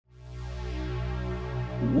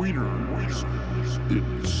Wieners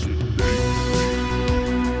in Sydney.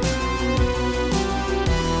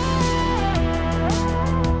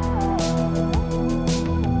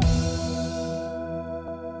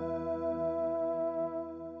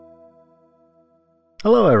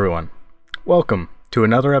 Hello, everyone. Welcome to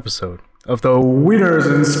another episode of the Wieners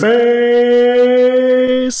in Space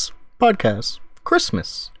podcast.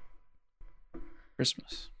 Christmas.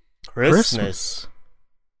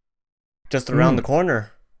 Just around the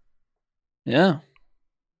corner. Yeah.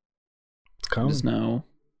 It's coming. It is now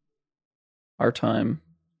our time,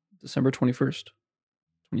 December 21st,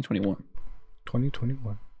 2021.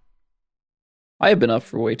 2021. I have been up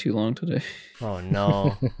for way too long today. Oh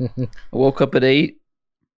no. I woke up at 8.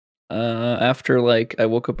 After I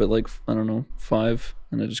woke up at 5,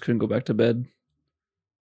 and I just couldn't go back to bed.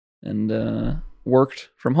 And worked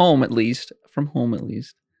from home at least.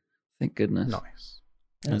 Thank goodness. Nice.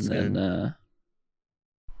 That's and good.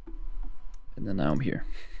 then now I'm here.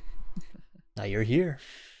 Now you're here.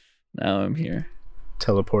 Now I'm here.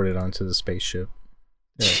 Teleported onto the spaceship.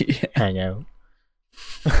 Yeah. Hang out.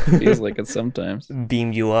 Feels like it sometimes.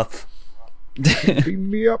 Beam you up.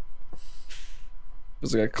 Beam me up. It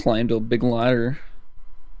was like I climbed a big ladder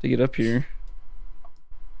to get up here.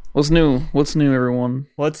 What's new? What's new, everyone?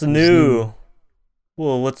 What's new?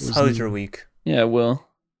 Well, how's your week? Yeah, well.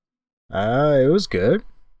 It was good.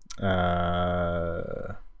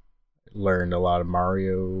 Learned a lot of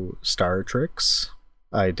Mario star tricks.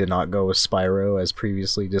 I did not go with Spyro as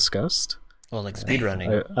previously discussed. Well, like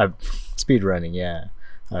speedrunning. Speedrunning, yeah.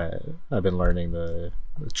 I've been learning the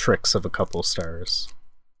tricks of a couple stars.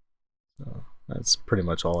 So that's pretty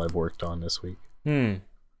much all I've worked on this week.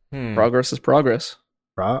 Progress is progress.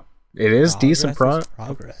 It is decent progress.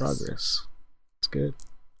 Progress. It's good.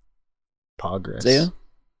 Progress. Zaya?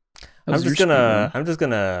 I'm just gonna hold.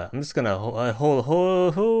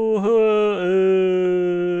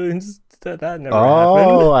 That never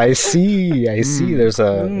happened. I see. There's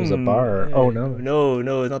a bar. Oh no. No,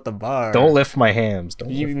 it's not the bar. Don't lift my hams.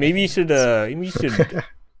 Maybe you should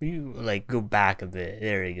you go back a bit.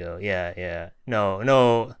 There you go. Yeah.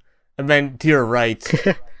 No. I meant to your right.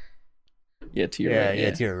 Yeah, to your right.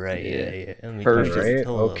 Yeah, to your right. Yeah. Perfect.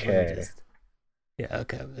 Okay. Yeah,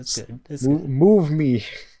 okay. That's good. Move me.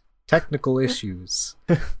 Technical issues.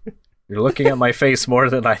 You're looking at my face more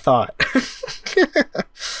than I thought.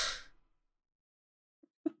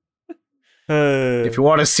 If you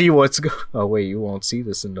want to see oh wait, you won't see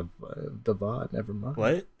this in the VOD. Never mind.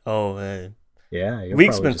 What? Oh, yeah.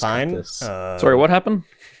 Week's been fine. Sorry, what happened?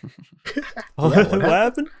 What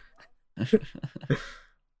happened?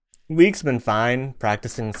 Week's been fine.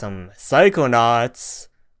 Practicing some Psychonauts.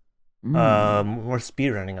 More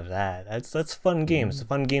speedrunning of that. That's a fun game. It's a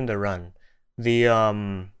fun game to run. I've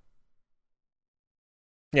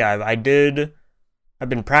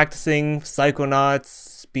been practicing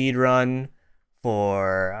Psychonauts speedrun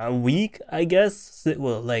for a week, I guess.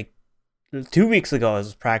 Well, 2 weeks ago I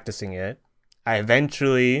was practicing it. I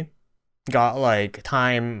eventually got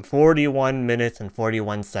time 41 minutes and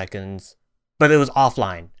 41 seconds, but it was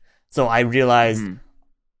offline. So I realized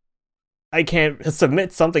I can't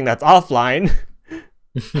submit something that's offline.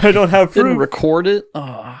 I don't have proof. Didn't record it?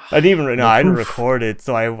 I didn't record it.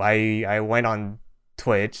 So I went on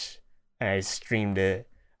Twitch and I streamed it.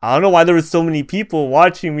 I don't know why there was so many people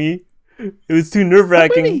watching me. It was too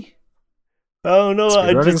nerve-wracking. I don't know.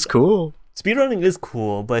 Speedrunning's cool. Speedrunning is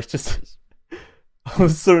cool, but it's just I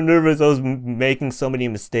was so nervous. I was making so many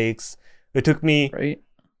mistakes. It took me,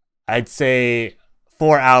 I'd say,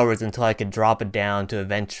 4 hours until I could drop it down to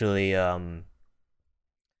eventually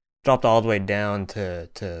dropped all the way down to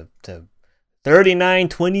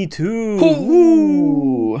 39:22.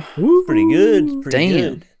 Ooh. Pretty good.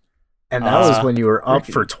 Good. And that was when you were up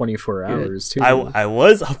for 24 hours too. I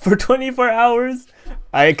was up for 24 hours.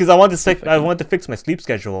 Because I wanted to fix my sleep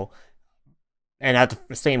schedule. And at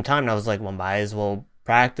the same time, I was like, well, might as well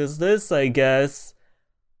practice this, I guess.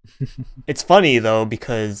 It's funny though,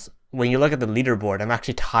 because when you look at the leaderboard, I'm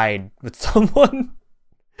actually tied with someone.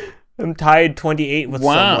 I'm tied 28 with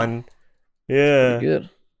someone. Yeah. Pretty good.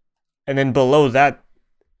 And then below that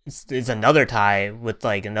is another tie with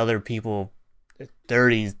another people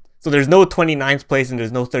 30s. So there's no 29th place and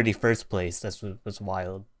there's no 31st place. That's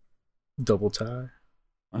wild. Double tie.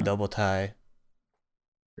 Double tie.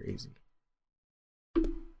 Crazy.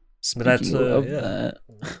 But that's that.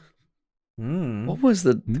 What was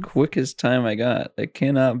the quickest time I got? It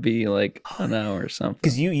cannot be an hour or something.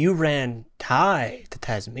 Because you ran tie to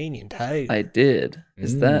Tasmanian tie. I did.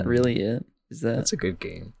 Is that really it? That's a good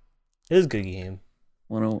game. It is a good game.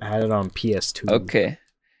 I had it on PS2. Okay.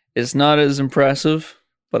 It's not as impressive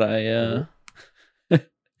but I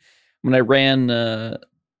when I ran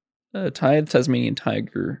Tasmanian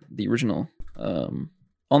Tiger, the original, on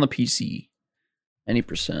the PC, any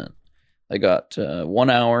percent, I got 1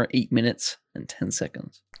 hour, 8 minutes, and 10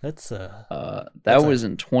 seconds. That's That that's was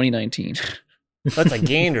in 2019. that's a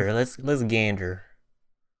gander. Let's gander.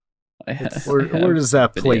 Where does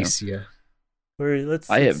that video. place you? Let's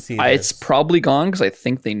see it's this. probably gone because I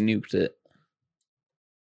think they nuked it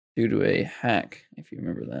due to a hack. If you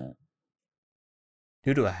remember that,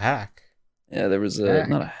 Due to a hack. yeah, there was Hack.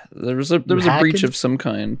 there was a breach hacking? of some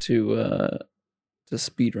kind to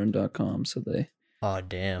speedrun.com, so they Oh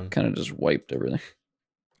damn. kind of just wiped everything.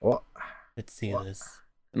 What? Let's see this.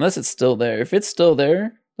 Unless it's still there. If it's still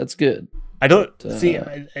there, that's good. I don't But, see.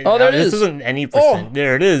 oh, there it this is. isn't any percent. Oh.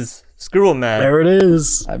 There it is. Squirrel man. There it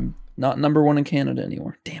is. I'm not number one in Canada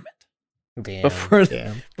anymore. Damn it! Damn. Before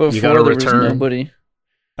Damn. before You gotta there was return. nobody.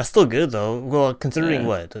 That's still good though. Well, considering Yeah.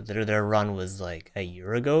 what their run was like a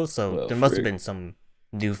year ago, so Well, there must have frick. been some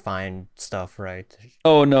new find stuff, right?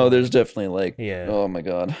 Oh no, there's definitely like Yeah. oh my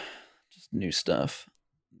god, just new stuff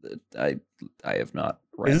that I have not.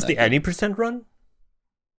 ran Is this that the game. any percent run?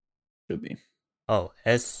 Should be. Oh,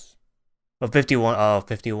 51. Oh,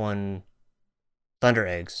 51 Thunder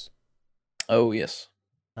Eggs. Oh yes,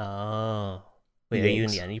 Oh. Wait, are you in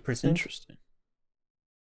Eggs. the any percent? interesting.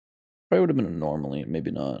 Probably would have been a normally,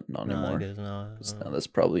 maybe not No, I anymore. guess not. 'Cause now that's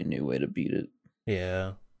probably a new way to beat it.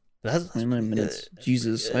 Yeah. That's 29 pretty minutes. good. That's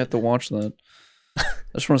Jesus, pretty I have to good. watch that. I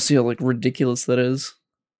just want to see how like ridiculous that is.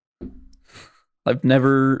 I've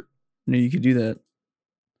never knew you could do that.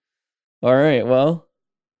 All right, well,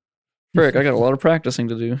 frick, I got a lot of practicing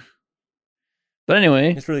to do. But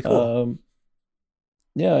anyway, It's really cool.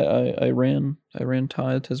 Yeah, I ran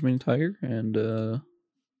Tasmanian Tiger and got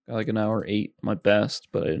like an hour 8, my best,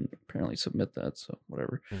 but I didn't apparently submit that, so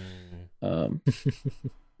whatever. Mm.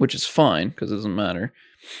 Which is fine because it doesn't matter.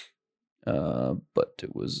 But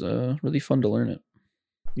it was really fun to learn it,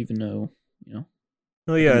 even though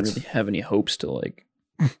Oh I yeah, didn't it's really have any hopes to like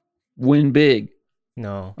win big.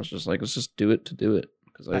 no. I was just like, let's just do it to do it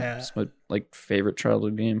because it's my like favorite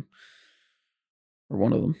childhood game, or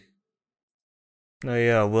one of them. No,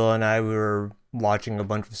 yeah, Will and I we were watching a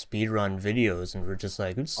bunch of speedrun videos and we're just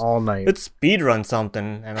like, let's All night. speedrun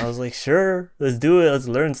something. And I was like, sure, let's do it. Let's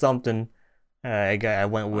learn something. I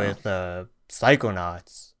went Wow. with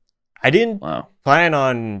Psychonauts. I didn't Wow. plan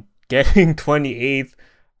on getting 28th.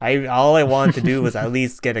 All I wanted to do was at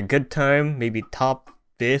least get a good time, maybe top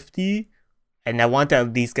 50, and I want to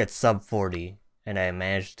at least get sub 40, and I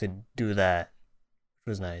managed to do that. It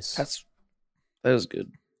was nice. That is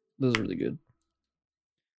good. That is really good.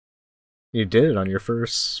 You did it on your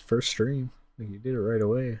first stream. Like, you did it right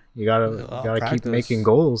away. You gotta I'll keep practice. making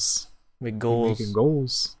goals. Make Keep goals. making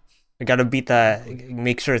goals. I gotta beat that.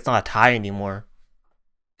 Make sure it's not a tie anymore.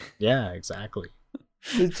 Yeah, exactly.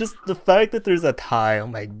 It's just the fact that there's a tie. Oh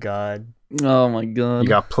my god. Oh my god. You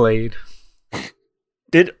got played.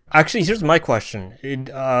 Here's my question.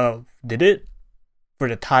 Did it for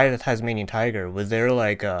the tie the Tasmanian Tiger? Was there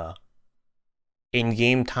like a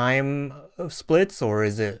in-game time splits, or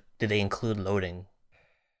did they include loading?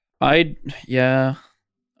 Yeah.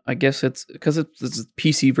 I guess it's because it's the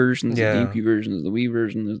PC version, there's Yeah. the GameCube version, there's the Wii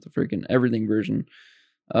version, there's the freaking everything version.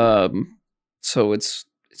 So it's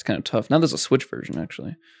kind of tough. Now there's a Switch version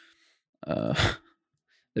actually.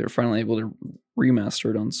 They were finally able to remaster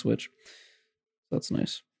it on Switch. That's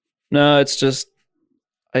nice. No, it's just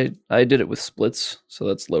I did it with splits, so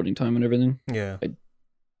that's loading time and everything. Yeah.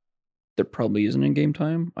 There probably isn't in-game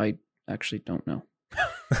time. I actually don't know.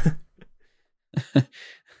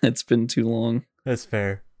 It's been too long. That's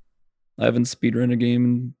fair. I haven't speedrun a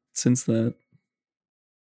game since that.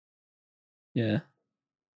 Yeah.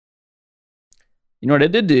 You know what I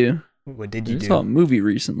did do? What did I you saw a do? movie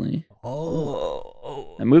recently.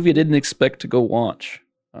 Oh. A movie I didn't expect to go watch.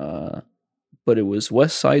 But it was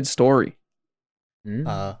West Side Story.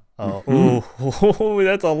 Mm. Oh,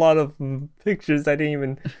 that's a lot of pictures. I didn't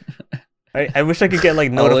even. I wish I could get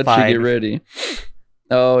like I'll let notified. you get ready.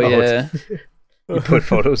 Oh, yeah. You put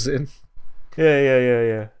photos in.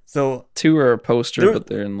 Yeah. So, 2 are a poster, There- but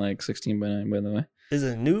they're in like 16 by 9, by the way. is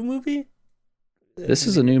it a new movie? This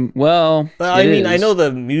is a new. Well, But I it mean, I is. know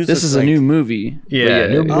the music. This is a new movie. but Yeah,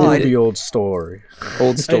 new Oh, I movie, did- old story.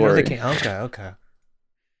 old I didn't know they story. came- Okay.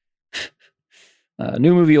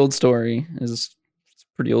 New movie, old story is it's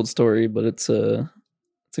a pretty old story, but it's a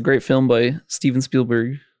great film by Steven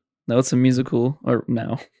Spielberg. Now it's a musical, or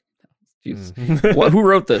now. Jeez. What? Who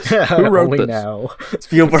wrote this? Who wrote Only this? now.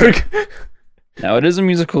 Spielberg. Now it is a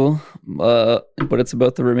musical, but it's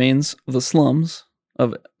about the remains of the slums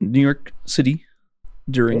of New York City,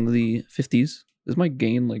 during the 50s. Is my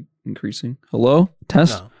gain like increasing? Hello?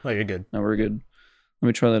 Test? No, you're good. No, we're good. Let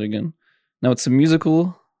me try that again. Now it's a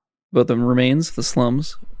musical about the remains of the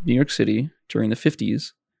slums of New York City during the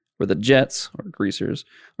 50s, where the Jets, or Greasers,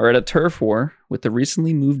 are at a turf war with the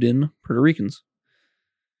recently moved in Puerto Ricans.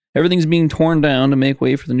 Everything's being torn down to make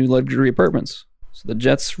way for the new luxury apartments. So the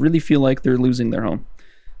Jets really feel like they're losing their home,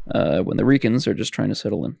 when the Ricans are just trying to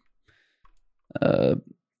settle in.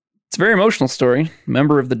 It's a very emotional story. A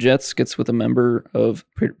member of the Jets gets with a member of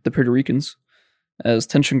the Puerto Ricans as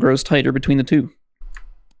tension grows tighter between the two.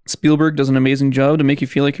 Spielberg does an amazing job to make you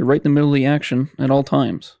feel like you're right in the middle of the action at all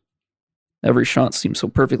times. Every shot seems so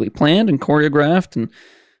perfectly planned and choreographed, and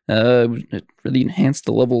it really enhanced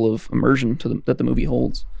the level of immersion that the movie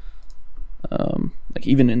holds. Like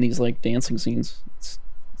even in these like dancing scenes,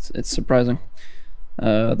 it's surprising.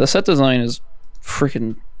 The set design is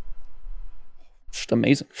freaking just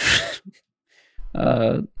amazing.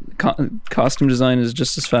 Costume design is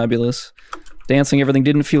just as fabulous. Dancing, everything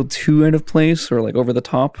didn't feel too out of place or like over the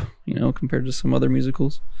top, compared to some other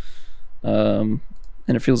musicals. And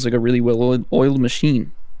it feels like a really well-oiled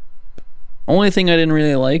machine. Only thing I didn't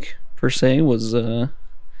really like, per se, was the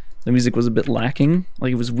music was a bit lacking.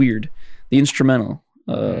 Like, it was weird. The instrumental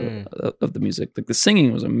of the music. Like, the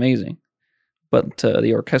singing was amazing. But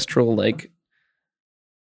the orchestral, like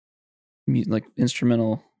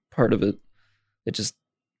instrumental part of it, it's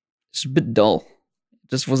a bit dull.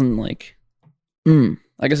 It just wasn't like...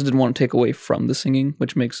 I guess I didn't want to take away from the singing,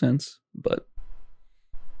 which makes sense, but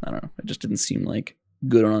I don't know. It just didn't seem like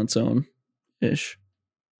good on its own ish.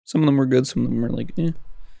 Some of them were good, some of them were like, eh.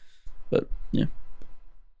 But yeah,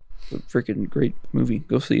 a freaking great movie.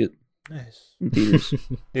 Go see it. Nice. In theaters.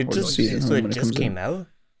 It just came out?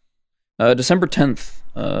 December 10th,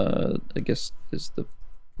 I guess is the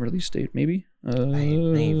release date, maybe. I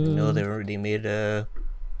didn't even know they made a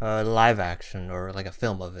live action or like a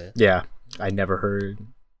film of it. Yeah. I never heard.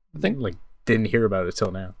 I think didn't hear about it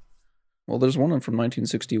till now. Well, there's one from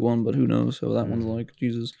 1961, but who knows? So that one's like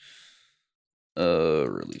Jesus.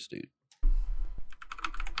 Release date.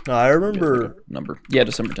 No, I remember number. Yeah,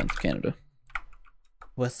 December 10th, Canada.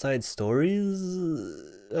 West Side Stories.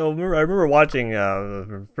 I remember watching a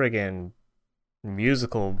friggin'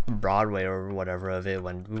 musical Broadway or whatever of it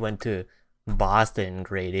when we went to Boston in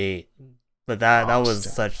grade 8. But that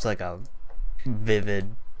was such like a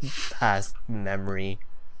vivid past memory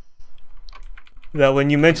that when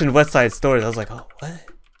you mentioned West Side Stories, I was like, oh, what?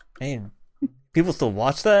 Man, people still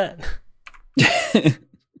watch that?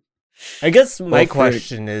 I guess my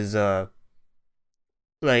question is, like,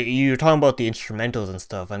 you're talking about the instrumentals and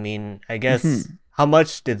stuff. I mean, I guess, how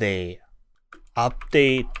much did they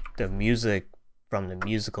update the music from the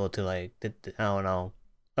musical to, like, I don't know.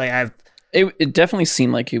 Like, It definitely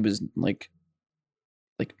seemed like it was, like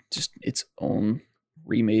just its own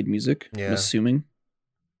remade music, yeah. I'm assuming,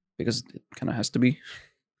 because it kind of has to be.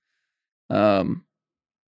 But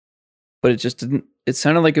it just didn't. It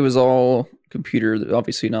sounded like it was all computer.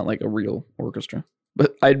 Obviously, not like a real orchestra.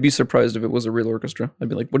 But I'd be surprised if it was a real orchestra. I'd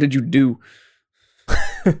be like, "What did you do?"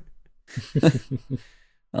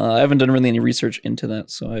 I haven't done really any research into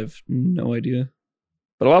that, so I have no idea.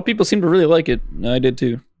 But a lot of people seem to really like it. I did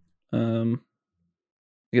too.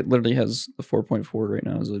 It literally has the 4.4 right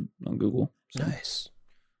now on Google. So. Nice.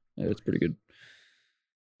 Yeah, it's pretty good.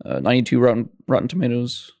 92 Rotten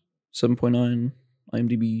Tomatoes, 7.9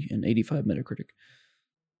 IMDb, and 85 Metacritic.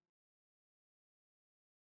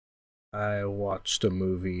 I watched a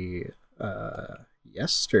movie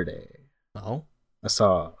yesterday. Oh? I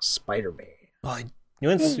saw Spider-Man. Oh, you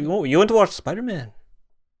went to watch Spider-Man?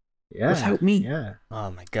 Yeah. Without me? Yeah. Oh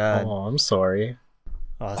my god. Oh, I'm sorry.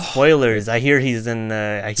 Oh, spoilers. I hear he's in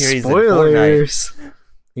Fortnite. Spoilers.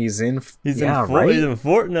 He's in Fortnite.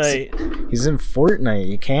 He's in Fortnite.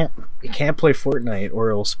 You can't play Fortnite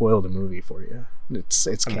or it'll spoil the movie for you. It's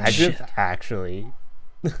Imagine if actually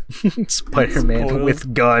Spider-Man Spoiled.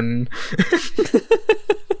 with gun.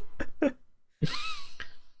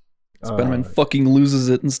 Spider-Man fucking loses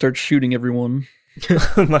it and starts shooting everyone.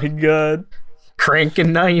 Oh my god. Cranking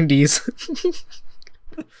 90s.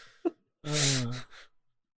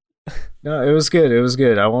 No, it was good. It was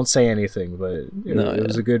good. I won't say anything, but it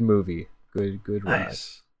was a good movie. Good ride.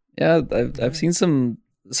 Nice. Yeah, I've seen some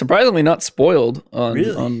surprisingly not spoiled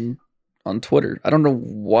Really? on Twitter. I don't know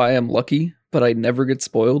why I'm lucky, but I never get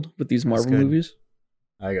spoiled with these Marvel good. movies.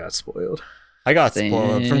 I got spoiled. I got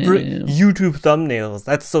spoiled from Damn. YouTube thumbnails.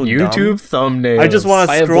 That's so YouTube dumb. thumbnails. I just want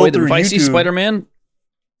to I scroll avoid them. through If I YouTube. see Spider-Man,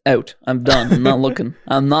 out. I'm done. I'm not looking.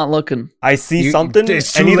 I'm not looking. I see You- something,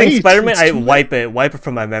 it's too anything late. Spider-Man, It's I too wipe it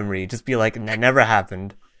from my memory. Just be like, that never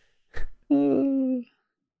happened.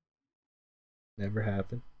 Never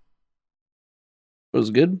happened. It was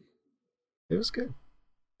good. It was good.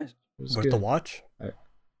 It was Worth good. the watch.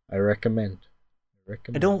 I recommend.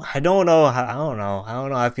 I don't know how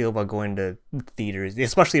I feel about going to theaters,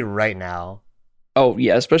 especially right now. Oh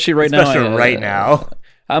yeah, especially right now.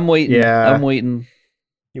 I'm waiting. Yeah. I'm waiting.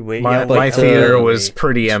 You wait. My wait, theater wait. was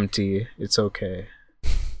pretty empty. It's okay.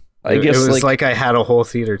 I guess it was like I had a whole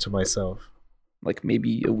theater to myself. like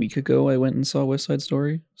maybe a week ago I went and saw West Side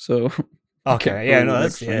Story. So Okay, yeah, no, really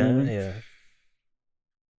that's extreme. yeah.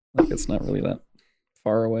 Like it's not really that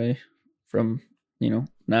far away from,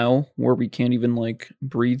 now where we can't even like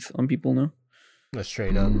breathe on people now. That's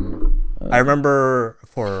straight up. I remember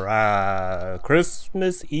for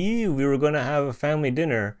Christmas Eve we were gonna have a family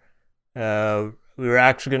dinner. We were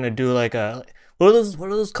actually gonna do like a what are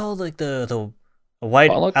those called, like the white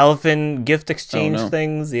Potluck? elephant gift exchange no.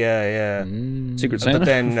 things? Yeah. Secret Santa. But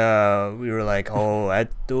then we were like,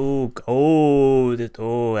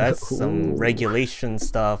 that's some regulation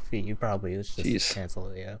stuff. You probably let's just Jeez. cancel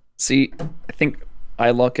it. Yeah. See, I think I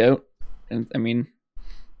luck out, and I mean,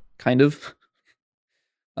 kind of.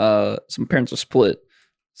 Some parents are split,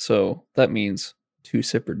 so that means 2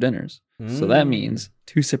 separate dinners. So that means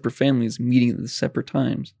 2 separate families meeting at separate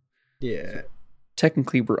times. Yeah.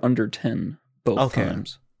 Technically, we're under 10 both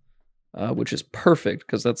times, which is perfect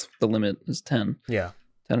because that's the limit is 10. Yeah.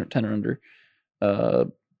 10 or under.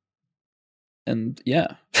 And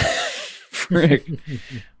yeah, frick.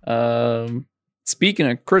 Speaking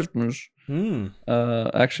of Christmas,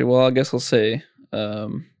 actually, well, I guess I'll say,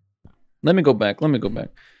 let me go back.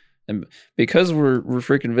 And because we're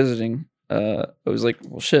freaking visiting, I was like,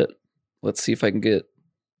 well, shit, let's see if I can get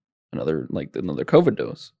another COVID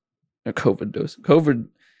dose. A COVID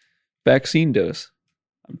vaccine dose.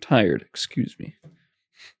 I'm tired, excuse me.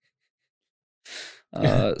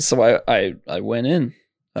 So I went in,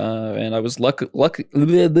 and I was lucky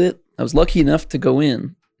enough to go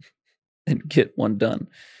in and get one done.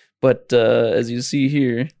 But as you see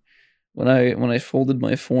here, when I folded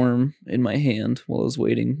my form in my hand while I was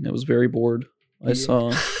waiting, I was very bored. I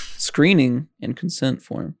saw screening and consent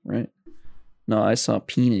form, right? No, I saw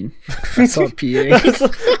peening. I saw peeing.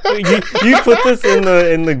 you put this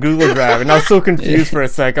in the Google Drive, and I was so confused for a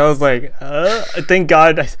sec. I was like, thank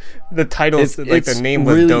God the title, the name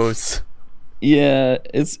was really, Dose. Yeah,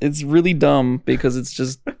 it's really dumb because it's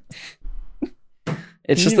just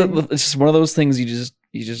it's just one of those things you just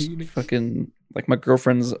fucking, like, my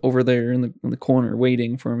girlfriend's over there in the corner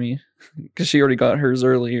waiting for me because she already got hers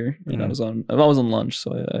earlier, and I was on lunch,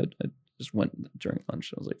 so I just went during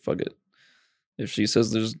lunch. I was like, fuck it. If she says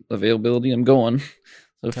there's availability, I'm going.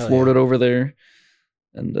 So I floored it over there,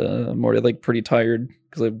 and I'm already like pretty tired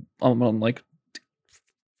because I'm on like,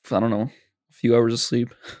 I don't know, a few hours of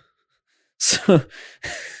sleep. So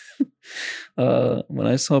when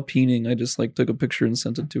I saw peening, I just like took a picture and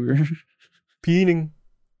sent it to her. Peening.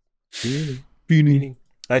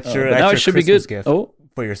 That's your now it should be good. Gift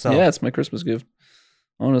for yourself. Yeah, it's my Christmas gift.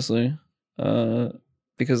 Honestly,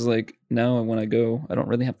 because like now when I go, I don't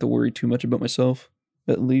really have to worry too much about myself.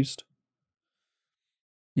 At least,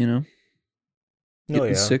 getting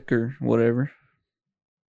sick or whatever.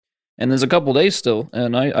 And there's a couple days still,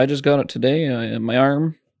 and I just got it today. My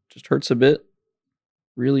arm just hurts a bit.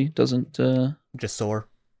 Really doesn't. Just sore.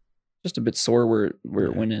 Just a bit sore where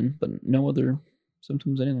it went in, but no other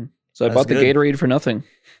symptoms, anything. So I That's bought the good. Gatorade for nothing.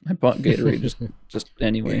 I bought Gatorade just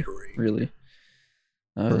anyway. Gatorade. Really.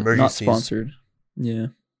 For Not emergencies. sponsored. Yeah.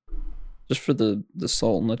 Just for the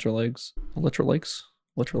salt and electrolytes.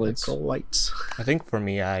 Lights. I think for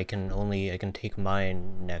me, I can take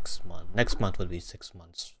mine next month. Next month would be 6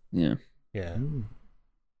 months. Yeah. Yeah.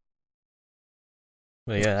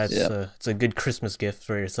 But yeah, it's a good Christmas gift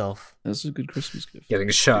for yourself. This is a good Christmas gift. Getting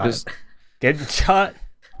shot. Because- Getting shot.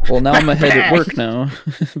 well, now I'm ahead at work now.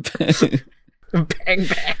 Bang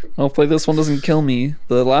bang. Hopefully this one doesn't kill me.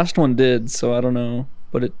 The last one did, so I don't know.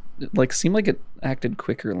 But it like seemed like it acted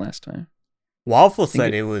quicker last time. Waffle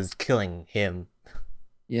said it was killing him.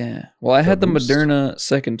 Yeah. Well, I had the boost. Moderna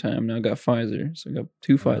second time. Now I got Pfizer, so I got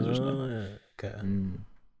 2 Pfizers now. Okay.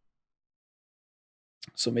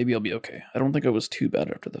 So maybe I'll be okay. I don't think I was too bad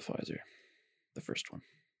after the Pfizer, the first one.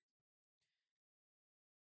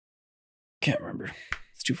 Can't remember.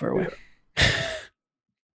 It's too far away.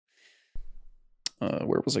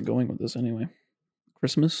 Where was I going with this anyway?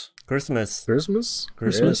 Christmas? Christmas. Christmas.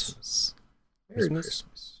 Christmas. Merry Christmas.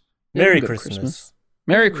 Christmas. Merry Good Christmas.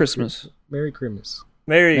 Merry Christmas. Merry Christmas.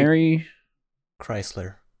 Merry Merry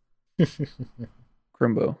Chrysler.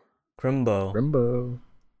 Crimbo. Crimbo. Rimbo.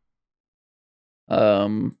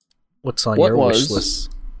 What's on What your wish was-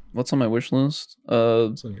 list? What's on my wish list?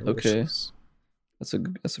 What's on your wish Okay. list?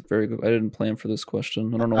 That's a very good. I didn't plan for this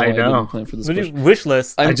question. I don't know I why I know. didn't plan for this question. Wish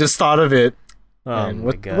list. I just thought of it. Oh And my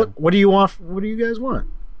what, god. what do you want? What do you guys want?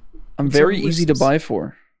 I'm What's very on the easy to list? buy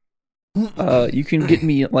for. You can get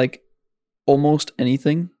me like almost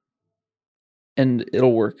anything, and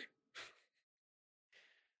it'll work.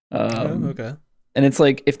 Okay. And it's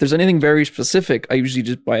like if there's anything very specific, I usually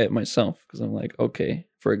just buy it myself because I'm like, okay.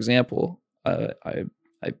 For example, I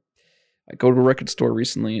go to a record store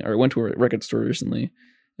recently, or I went to a record store recently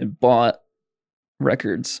and bought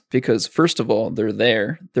records because first of all, they're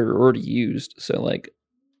already used. So like,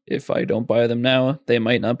 if I don't buy them now, they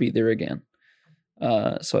might not be there again.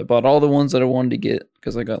 So I bought all the ones that I wanted to get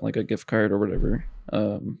because I got like a gift card or whatever,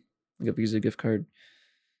 like a Visa gift card,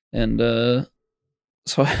 and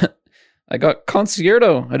so I got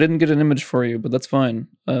Concierto. I didn't get an image for you, but that's fine.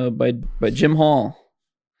 By Jim Hall.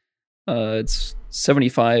 It's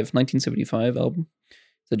 1975 album.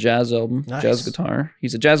 It's a jazz album, Nice. jazz guitar.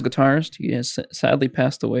 He's a jazz guitarist. He has sadly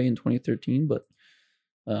passed away in 2013, but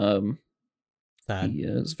Sad. he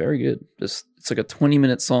is very good. It's like a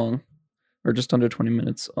 20-minute song, or just under 20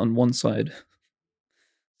 minutes on one side.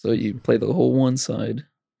 So you play the whole one side,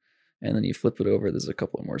 and then you flip it over. There's a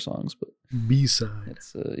couple of more songs, but B-side.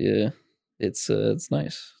 it's it's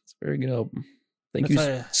nice. It's a very good album. Thank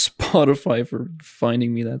That's you, Spotify, for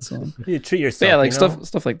finding me that song. You treat But yourself. yeah, like you know?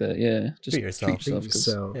 stuff like that. Yeah, just Treat yourself. treat yourself. 'Cause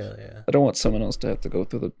So Yeah. I don't want someone else to have to go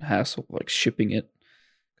through the hassle of, like, shipping it.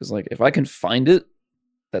 Because like if I can find it,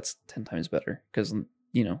 that's 10 times better. Because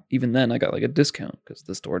even then I got like a discount because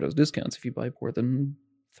the store does discounts if you buy more than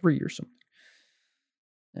 3 or something.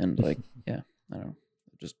 And like yeah, I don't know,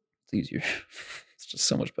 it's easier. It's just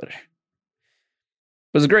so much better.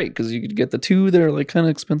 It was great because you could get the two that are like kind of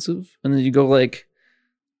expensive, and then you go like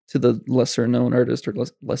to the lesser known artist or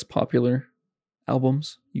less popular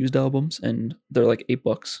albums, used albums, and they're like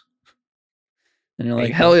 $8. And you're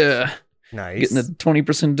like, hell yeah, Nice. getting a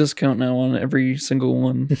 20% discount now on every single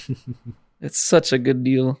one. It's such a good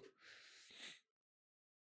deal.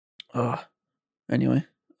 Anyway,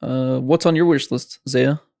 what's on your wish list,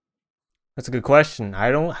 Zaya? That's a good question.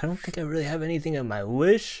 I don't think I really have anything on my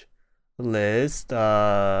wish list.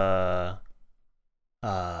 Yeah,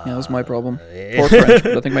 that was my problem. yeah. Or French,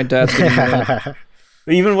 but I think my dad's getting me that.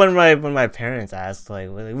 Even when my parents asked like,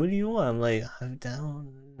 what do you want? I'm like,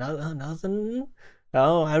 nothing.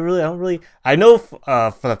 No, I don't really. I know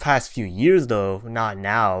for the past few years though, not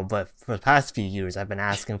now, but for the past few years, I've been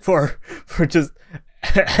asking for just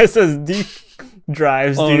SSD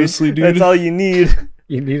drives, Honestly, dude. That's all you need.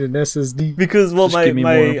 you need an SSD. Because well, Just give me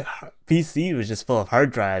my more. PC was just full of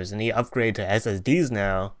hard drives, and he upgraded to SSDs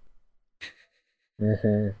now.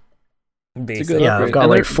 Mhm. Basically, Yeah, I've upgrade. got And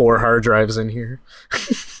like they're- 4 hard drives in here.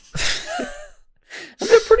 And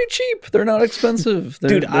they're pretty cheap. They're not expensive. They're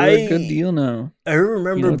Dude, a good deal now. I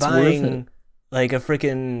remember it's worth buying it. like a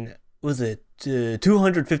freaking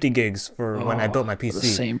 250 gigs for when I built my For the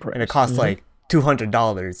PC, same price. and it cost like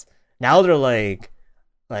 $200. Now they're like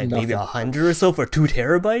maybe Nothing. 100 or so for 2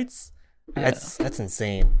 terabytes. Yeah. That's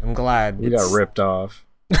insane. I'm glad We got ripped off.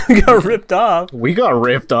 we got ripped off. We got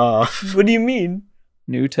ripped off. What do you mean?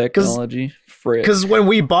 New technology. Frick. Because when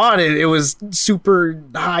we bought it, it was super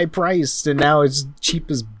high priced, and now it's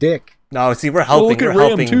cheap as dick. No, see, we're helping. look at We're RAM,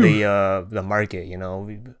 helping too. the market. You know,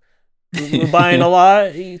 we're buying a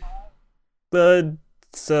lot. But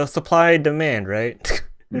it's supply and demand, right?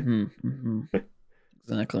 Mm-hmm.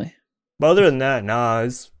 Exactly. But other than that, nah,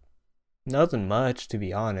 it's nothing much, to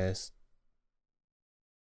be honest.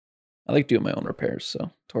 I like doing my own repairs,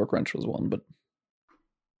 so torque wrench was one, but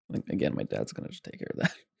I think again my dad's gonna just take care of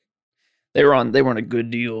that. They were on a good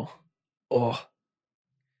deal. Oh,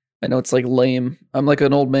 I know it's like lame. I'm like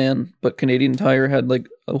an old man, but Canadian Tire had like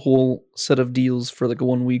a whole set of deals for like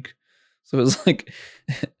 1 week. So it was like,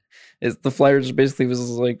 the flyer just basically was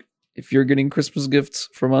like, if you're getting Christmas gifts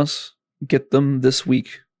from us, get them this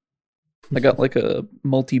week. I got like a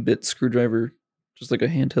multi-bit screwdriver, just like a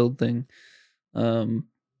handheld thing,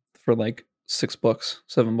 for like $6,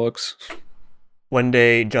 $7. One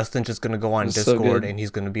day, Justin's just gonna go on It's so Discord good. and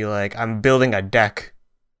he's gonna be like, "I'm building a deck."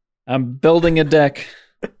 I'm building a deck.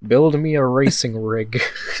 Build me a racing rig.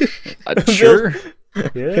 Sure.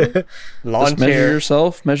 Yeah, lawn Just measure chair.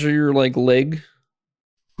 yourself. Measure your like leg.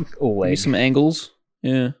 Leg. Maybe some angles.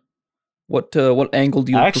 Yeah. What angle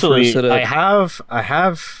do you Actually, prefer to sit at? I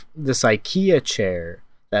have this IKEA chair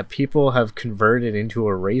that people have converted into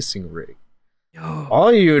a racing rig.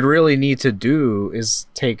 All you would really need to do is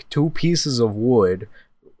take 2 pieces of wood,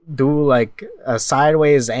 do like a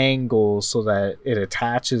sideways angle so that it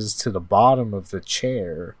attaches to the bottom of the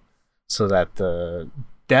chair, so that the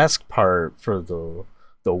desk part for the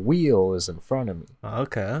the wheel is in front of me,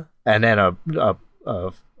 Okay. and then a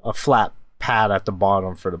flat pad at the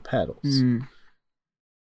bottom for the pedals.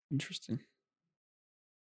 Interesting.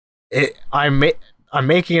 I'm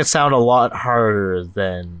making it sound a lot harder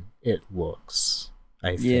than it looks.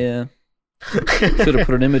 I think. Yeah. Should have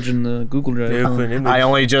put an image in the Google Drive. Yeah, huh? put an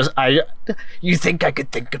image. You think I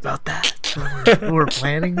could think about that when we're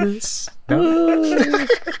planning this? No.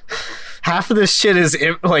 Half of this shit is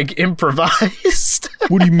improvised.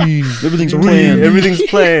 What do you mean? Everything's planned. Everything's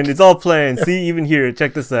planned. It's all planned. See, even here,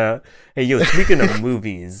 check this out. Hey, yo, speaking of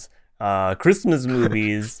movies, Christmas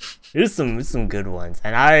movies, there's some good ones.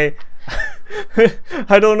 And I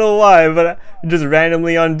don't know why, but just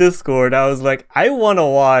randomly on Discord, I was like, I want to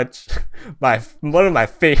watch one of my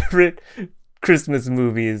favorite Christmas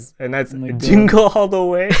movies, and that's Jingle All the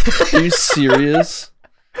Way. Are you serious?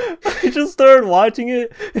 I just started watching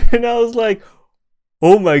it, and I was like,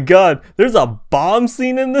 oh my god, there's a bomb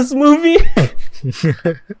scene in this movie?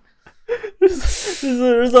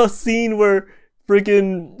 there's a scene where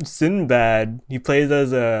freaking Sinbad, he plays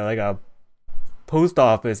as a post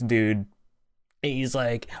office dude, and he's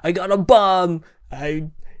like, I got a bomb,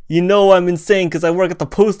 I'm insane because I work at the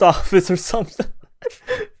post office or something.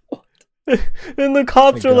 And the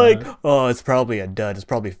cops are like, oh, it's probably a dud, it's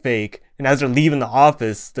probably fake. And as they're leaving the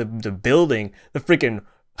office, the building, the freaking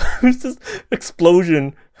there's this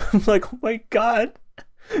explosion. I'm like, oh my god,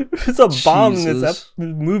 there's a bomb in this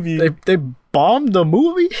movie. They bombed the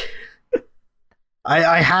movie.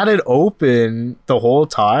 I had it open the whole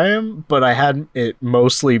time, but I had it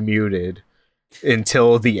mostly muted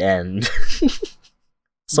until the end.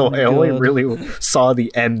 So I only really saw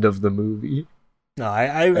the end of the movie. No,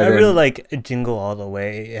 I really like Jingle All the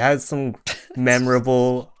Way. It has some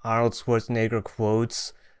memorable Arnold Schwarzenegger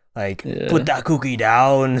quotes, like "Put that cookie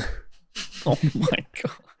down." Oh my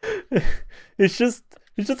god! It's just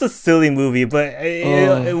a silly movie, but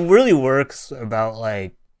it really works about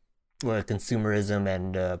like consumerism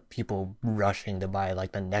and people rushing to buy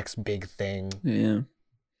like the next big thing. Yeah.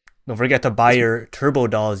 Don't forget to buy your turbo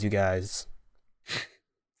dolls, you guys.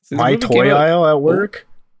 My toy aisle at work,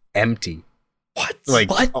 empty. What?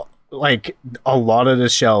 Like a lot of the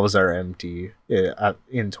shelves are empty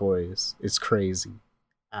in toys. It's crazy,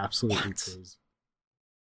 absolutely crazy.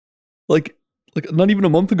 Like not even a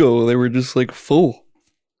month ago, they were just like full,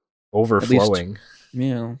 overflowing.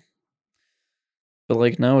 Yeah, but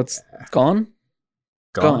like now it's gone,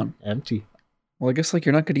 empty. Well, I guess like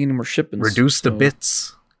you're not getting any more shipments. Reduce to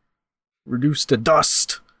bits, reduce to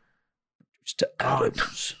dust, reduce to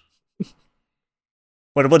atoms.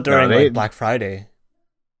 What about during Black Friday?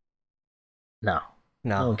 No.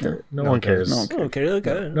 No one cares. No one cares.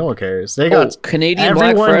 Okay. No one cares. They got Canadian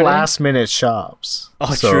Black Friday last minute shops.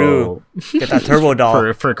 Oh, true. Get that turbo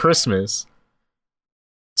doll for Christmas.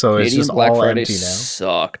 So Canadian it's just Black all Friday empty now.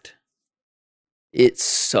 Sucked. It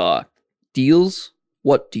sucked. Deals?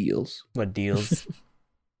 What deals? What deals?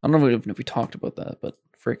 I don't know if we talked about that, but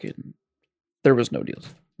freaking, there was no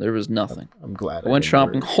deals. There was nothing. I'm glad. I went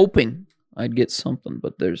shopping hoping I'd get something,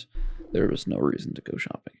 but there was no reason to go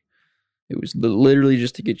shopping. It was literally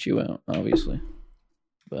just to get you out, obviously.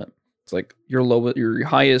 But it's like your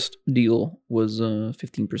highest deal was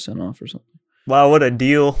 15% off or something. Wow, what a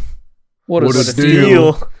deal! What a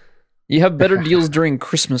steal! You have better deals during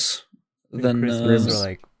Christmas than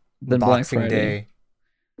Black Friday.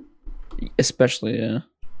 Especially, yeah.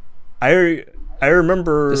 I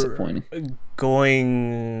remember disappointing.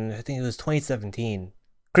 Going, I think it was 2017.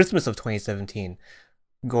 Christmas of 2017,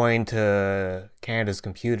 going to Canada's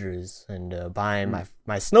Computers and buying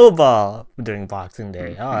my snowball during Boxing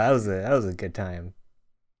Day. Oh, that was a good time.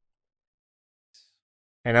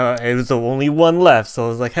 And it was the only one left, so I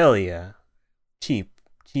was like, hell yeah, cheap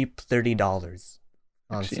 $30.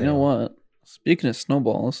 Actually, you know what? Speaking of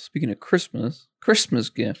snowballs, speaking of Christmas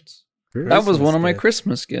gifts. That was one of my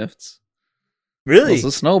Christmas gifts. Really? It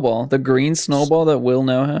was a snowball, the green snowball that Will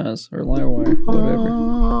now has, or Livewire, whatever.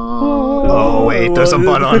 Oh wait, there's a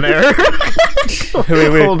butt on there.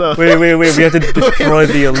 Wait, hold up. Wait. We have to destroy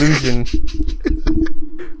the illusion.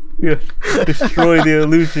 Yeah, destroy the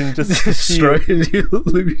illusion. Just destroy the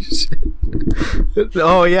illusion.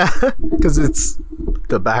 Oh yeah, because it's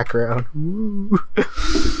the background.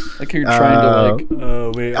 Like you're trying to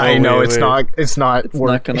Oh wait. I know wait, it's wait. It's not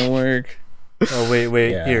gonna work. Oh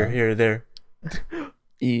wait. Yeah. Here, there.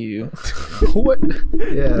 Ew. What?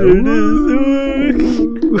 Yeah.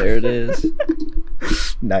 There it is.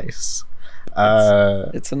 Nice.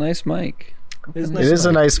 It's a nice mic. It is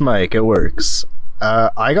a nice mic. It works.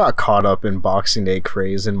 I got caught up in Boxing Day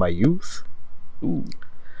craze in my youth. Ooh.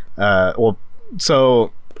 Well,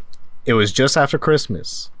 so it was just after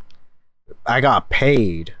Christmas. I got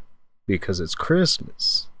paid because it's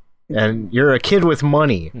Christmas. And you're a kid with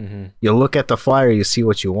money. Mm-hmm. You look at the flyer, you see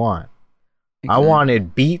what you want. I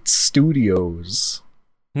wanted Beats Studios.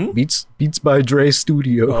 Beats by Dre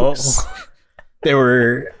Studios. Oh. They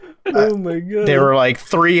were Oh my god. they were like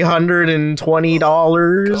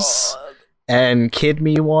 $320, and Kid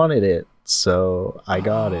Me wanted it, so I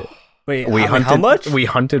got it. Wait, Hunted, how much? We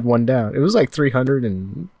hunted one down. It was like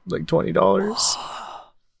 $320.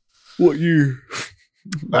 What year?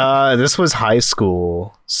 This was high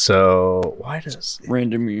school, so why does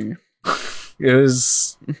Random year. it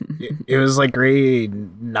was like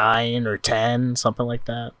grade 9 or 10, something like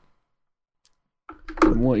that.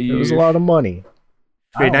 What year? It was a lot of money.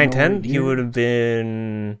 Grade I 9, don't know 10? what He year. would have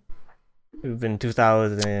been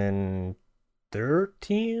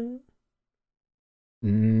 2013?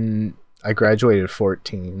 I graduated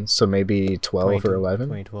 14, so maybe 12 or 11.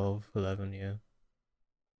 2012, 11, yeah.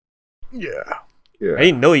 Yeah. I didn't know you. I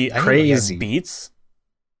didn't know you had Crazy. Beats.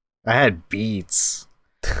 I had Beats.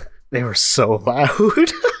 They were so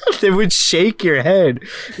loud. They would shake your head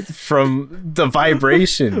from the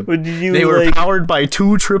vibration. What did you They were like? powered by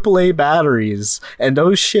 2 AAA batteries, and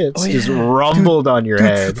those shits Oh, just yeah. rumbled on your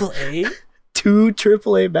head. AAA? 2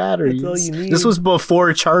 AAA batteries. That's all you need. This was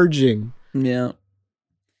before charging. Yeah.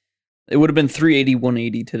 It would have been 380,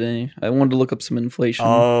 180 today. I wanted to look up some inflation.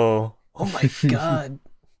 Oh my god.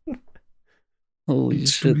 Holy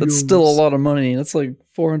shit. That's still a lot of money. That's like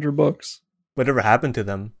 $400. Whatever happened to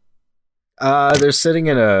them? They're sitting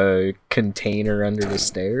in a container under the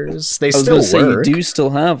stairs. They I was still going to say, you work. do still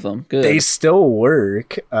have them. Good. They still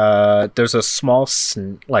work. There's a small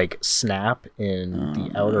snap in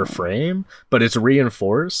the outer frame, but it's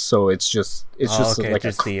reinforced, so it's just okay, like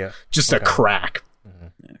just a the crack.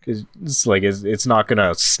 Mhm. It's not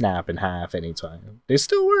gonna snap in half anytime. They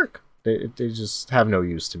still work. They just have no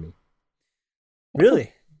use to me.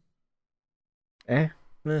 Really? Eh.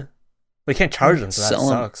 Meh. We can't charge them, so that Sell 'em.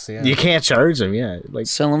 sucks. Yeah. You can't charge them. Yeah, like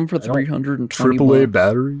Sell them for I don't- $320. AAA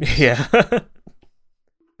battery. Yeah.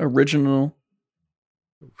 Original.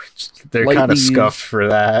 They're Lightly kind of used. scuffed for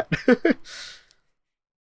that.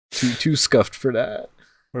 too scuffed for that.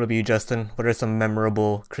 What about you, Justin? What are some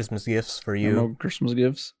memorable Christmas gifts for you? Memorable Christmas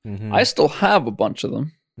gifts. Mhm. I still have a bunch of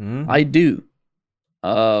them. Mhm. I do.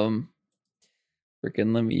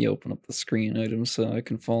 Freaking let me open up the screen items so I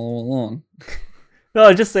can follow along.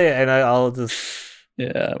 No, just say it, and I'll just.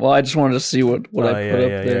 Yeah, well, I just wanted to see what I put up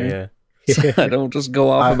there. So I don't just go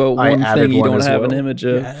off about I one added thing you one don't as have an well. image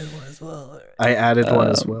You of. added one as well. All right. I added one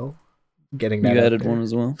as Um, well. Getting You that out added there one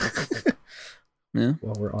as well. Yeah.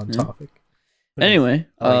 while we're on Yeah. topic. Anyway,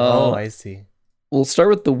 I see. we'll start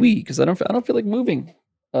with the Wii because I don't feel like moving.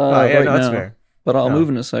 Oh, yeah, right no, that's now, fair. but I'll No. move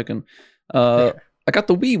in a second. Yeah. I got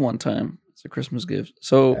the Wii one time as a Christmas gift.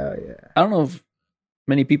 So Yeah. I don't know if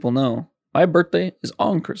many people know my birthday is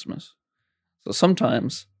on Christmas. So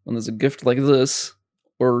sometimes when there's a gift like this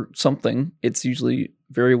or something, it's usually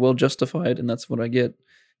very well justified, and that's what I get.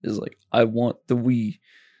 Is like, I want the Wii.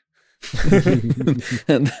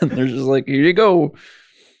 And then they're just like, here you go.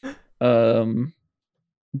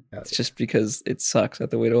 It's just because it sucks. I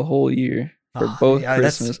have to wait a whole year for Oh, both yeah,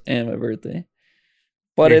 that's- Christmas and my birthday.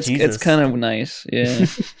 But Dear it's Jesus. kind of nice, yeah.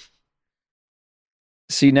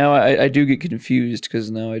 See, now I do get confused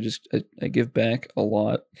because now I give back a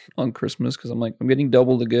lot on Christmas because I'm like, I'm getting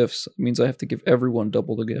double the gifts. It means I have to give everyone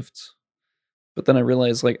double the gifts. But then I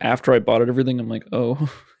realized, like, after I bought everything, I'm like, oh,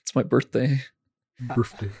 it's my birthday.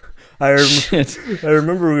 Birthday. Shit. I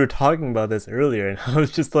remember we were talking about this earlier, and I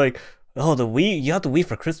was just like, "Oh, the Wii! You got the Wii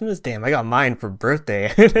for Christmas? Damn, I got mine for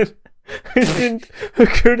birthday." It didn't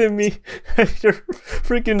occur to me that your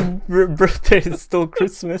freaking birthday is still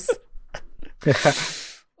Christmas.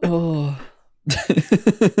 Oh.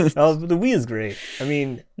 Oh, the Wii is great. I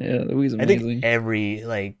mean, Yeah, the Wii's I amazing. think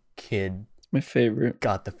every kid My favorite.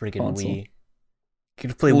 got the freaking Console. Wii. You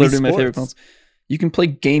could play Wii Literally Sports. my favorite console. You can play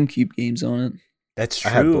GameCube games on it. That's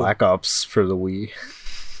true. I had Black Ops for the Wii.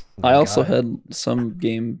 Oh I my also God. had some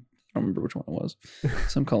game. I don't remember which one it was.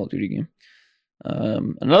 Some Call of Duty game.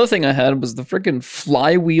 Another thing I had was the freaking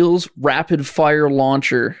Flywheels rapid fire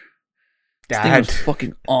launcher. This thing was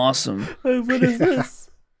fucking awesome. What is this?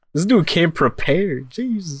 This dude came prepared.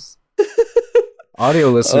 Jesus. Audio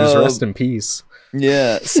listeners, rest in peace.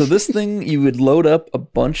 Yeah, so this thing, you would load up a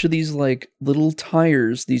bunch of these like little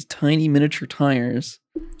tires, these tiny miniature tires,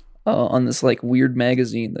 on this like weird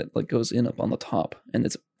magazine that like goes in up on the top, and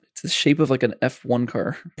it's the shape of like an F1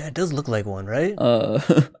 car. Yeah, it does look like one, right?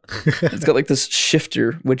 It's got like this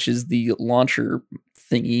shifter, which is the launcher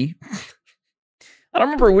thingy. I don't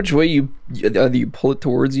remember which way either you pull it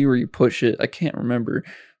towards you or you push it. I can't remember,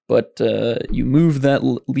 but you move that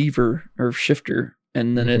lever or shifter,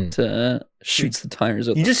 and then it shoots the tires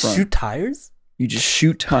out. You the just front. shoot tires? You just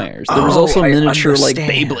shoot tires. There was also I miniature like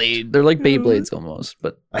understand. Beyblade. They're like Beyblades almost,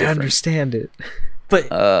 but I different. understand it.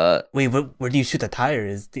 But wait, where do you shoot the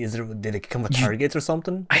tires? Did it come with targets or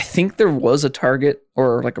something? I think there was a target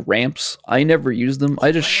or like ramps. I never used them.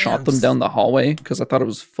 I just shot them Ramps. down the hallway because I thought it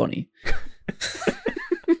was funny.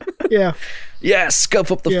 Yeah. Yeah,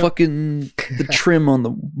 scuff up the the trim on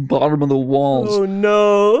the bottom of the walls. Oh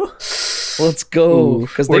no! Let's go.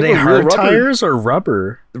 Because Were they real hard rubber. tires or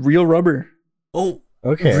rubber? The real rubber. Oh,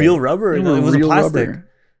 Okay. real rubber. They It were was real plastic. rubber.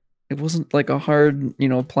 It wasn't like a hard,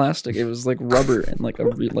 plastic. It was like rubber and like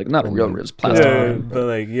not a real rubber. It was plastic. Yeah, but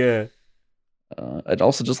like I'd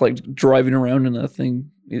also just like driving around in that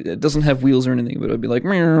thing. It doesn't have wheels or anything, but I'd be like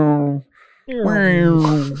meow,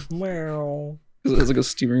 meow. Meow. It has like a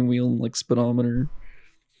steering wheel and like speedometer.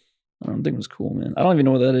 I don't think it was cool, man. I don't even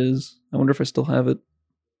know what that is. I wonder if I still have it.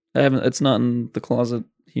 I haven't. It's not in the closet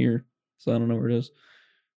here, so I don't know where it is.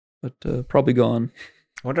 But probably gone.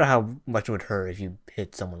 I wonder how much it would hurt if you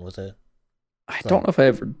hit someone with it. I don't know if I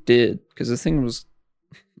ever did because the thing was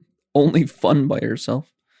only fun by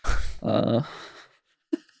herself. But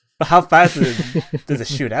how fast does it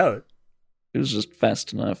shoot out? It was just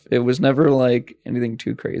fast enough. It was never like anything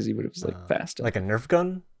too crazy, but it was like fast enough. Like a Nerf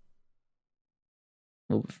gun?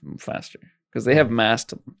 A little bit faster because they have mass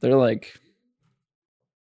to them. They're like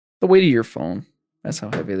the weight of your phone. That's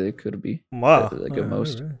how heavy they could be. Wow. Like at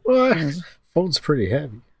most. What? Phone's pretty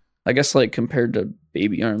heavy. I guess like compared to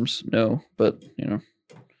baby arms, no, but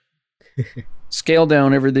scale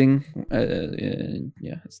down everything.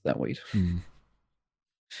 Yeah, it's that weight.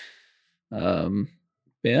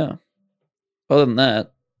 Yeah. Other than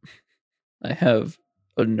that, I have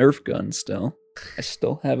a Nerf gun still. I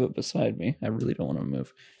still have it beside me. I really don't want to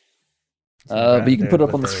move. But you can put it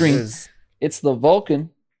up on the screen. It's the Vulcan.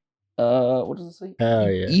 What does it say? Oh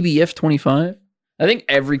yeah. EBF 25. I think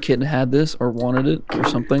every kid had this or wanted it or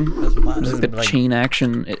something. It was like the chain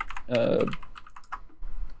action.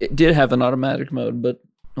 It did have an automatic mode, but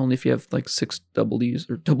only if you have like 6 double Ds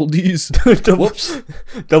or double Ds. Whoops.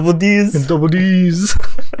 Double D's. Double D's.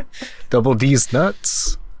 Double D's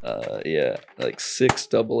nuts. Yeah, like 6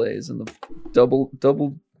 double A's and the double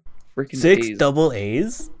freaking 6 A's. double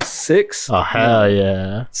A's? 6. Oh hell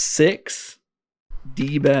yeah. 6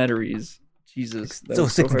 D batteries. Jesus. that So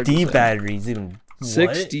was 6 hard to D say. batteries even.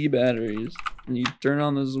 6 What? D batteries. And you turn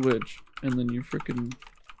on the switch, and then you freaking.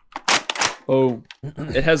 Oh,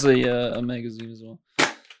 it has a magazine as well.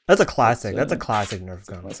 That's a classic. That's, That's a classic Nerf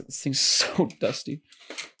gun. Classic. This thing's so dusty.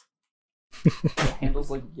 The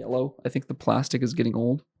handle's like yellow. I think the plastic is getting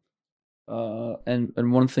old. And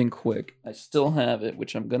one thing quick, I still have it,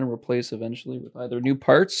 which I'm gonna replace eventually with either new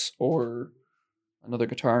parts or another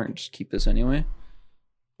guitar, and just keep this anyway.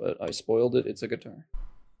 But I spoiled it. It's a guitar.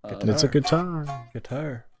 It's a guitar.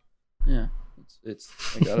 Guitar. Yeah, it's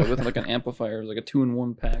I got it with like an amplifier. It was like a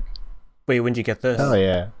 2-in-1 pack. Wait, when'd you get this? Hell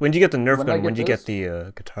yeah. When'd you get the Nerf When did I gun? get When'd you this? get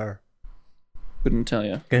the guitar? Couldn't tell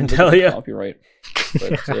you. Couldn't tell ya. Copyright.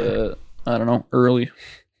 But I don't know. Early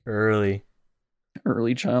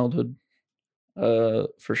childhood.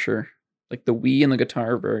 For sure. Like the Wii and the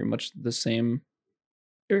guitar are very much the same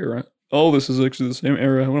era. Oh, this is actually the same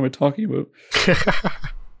era. What am I talking about?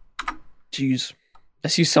 Jeez. I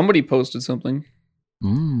see somebody posted something.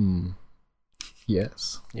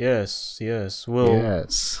 Yes. Yes. Well,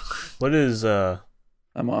 Yes. what is I'm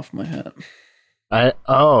off my hat. I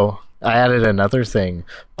added another thing.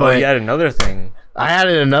 But But you had another thing. I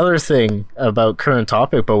added another thing about current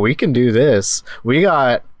topic, but we can do this. We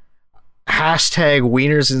got hashtag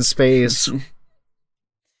wieners in space.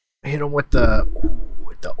 Hit them with the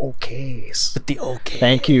OKs. But the okay.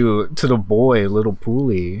 Thank you to the boy, Little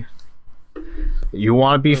Pooley. You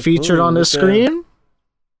want to be featured on this screen?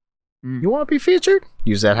 You want to be featured?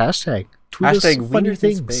 Use that hashtag. Tweet us Hashtag funny wieners in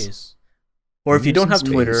things. space. Or if you Wieners don't in have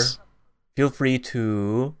Twitter, space. feel free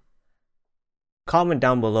to comment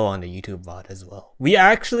down below on the YouTube VOD as well. We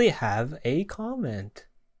actually have a comment.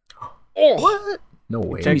 What? No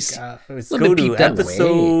way. Check, see. let's Let go me to peep that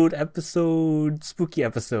spooky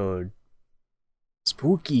episode.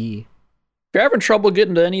 Spooky. If you're having trouble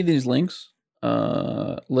getting to any of these links,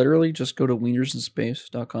 literally just go to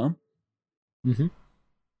wienersinspace.com Mm-hmm.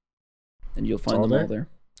 and you'll find all them all there? there.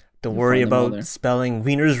 Don't You'll worry find them all about there. spelling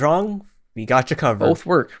wieners wrong. We got you covered. Both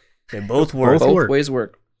work. They both work. Both Both work. ways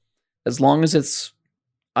work. As long as it's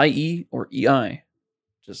IE or EI.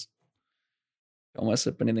 Just don't mess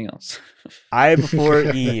up anything else. I before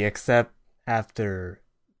E, except after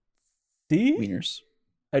See? Wieners.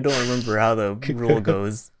 I don't remember how the rule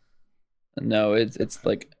goes. No, it's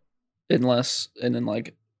like unless and then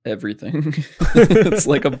like everything. It's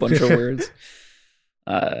like a bunch of words.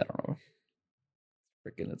 I don't know.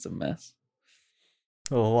 Freaking, it's a mess.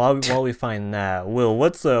 Well, while we find that, Will,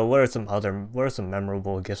 what are some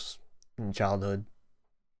memorable gifts in childhood?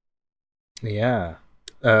 Yeah.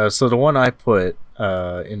 So the one I put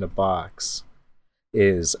in the box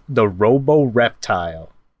is the Robo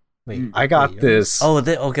Reptile. Wait, I got this. Oh,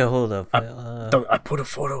 okay, hold up. I put a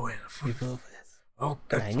photo in. Oh,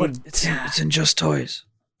 It's in Just Toys.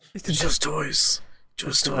 it's just toys.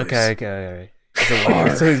 Just toys. Okay.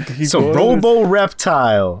 So Robo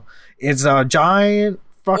Reptile. It's a giant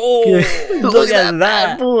fucking. Oh, look at that.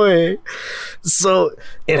 bad boy. So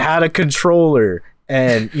it had a controller,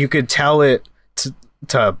 and you could tell it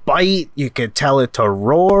to bite. You could tell it to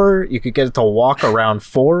roar. You could get it to walk around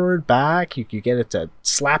forward, back. You could get it to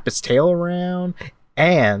slap its tail around,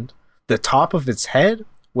 and the top of its head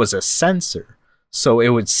was a sensor, so it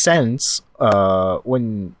would sense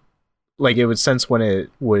when it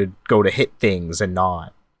would go to hit things and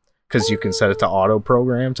not, because you can set it to auto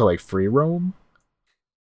program to like free roam.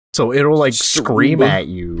 So it'll like scream at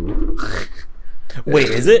you. Wait,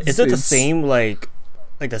 is it the same like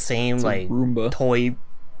the same It's like Roomba. toy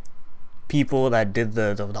people that did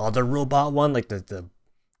the other robot one, like the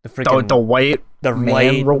freaking The white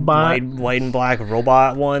man robot? white and black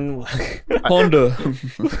robot one? Honda.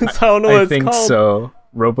 I don't know what I it's think called. so.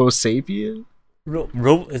 Robo Sapien?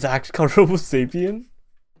 Is it actually called Robo Sapien?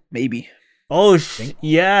 Maybe. Oh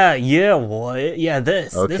yeah, what? Yeah,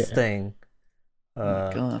 this Okay. thing. Oh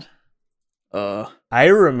my god. I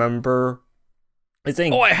remember. I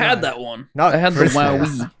think. I had that one. Not I had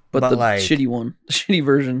Christmas, the WoW, but the like, shitty one, the shitty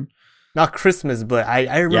version. not Christmas, but I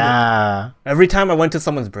remember Yeah. every time I went to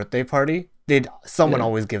someone's birthday party, someone Yeah.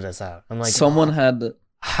 always give this out. I'm like, Someone "Oh, had the.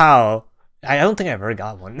 how? I don't think I ever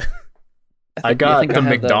got one. I got think the I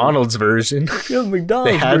had that McDonald's version. Yeah,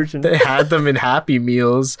 McDonald's version. They had them in Happy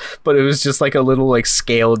Meals, but it was just like a little like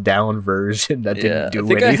scaled down version that Yeah, didn't do I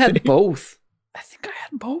think anything. I had both. I think I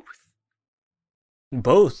had both.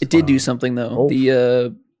 Both. It did do something though. Oh.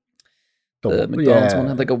 The McDonald's yeah. one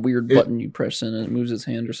had like a weird It- button you press in and it moves its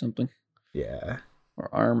hand or something. Yeah, Or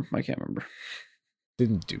arm. I can't remember.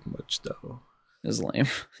 didn't do much though. It was lame.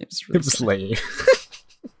 It was, really It was sad. lame.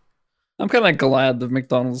 I'm kind of glad the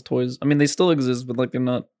McDonald's toys. I mean, they still exist, but like they're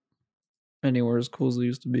not anywhere as cool as they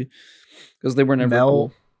used to be because they were never Mel-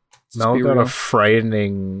 cool. Let's Mel be got real. a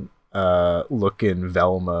frightening looking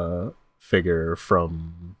Velma figure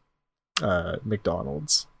from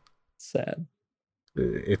McDonald's. Sad.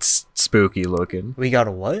 It's spooky looking. We got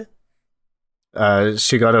a what?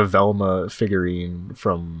 She got a Velma figurine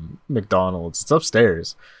from McDonald's. It's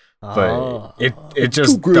upstairs, but Oh. it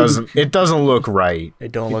just doesn't look right.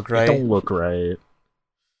 It don't look It right. don't look right.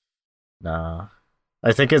 Nah,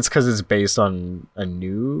 I think it's because it's based on a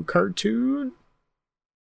new cartoon,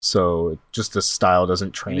 so just the style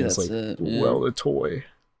doesn't Maybe that's translate it, yeah. well to toy.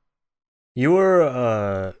 You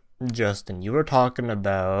were Justin. You were talking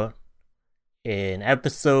about in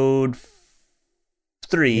episode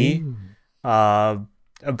 3.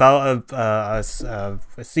 About a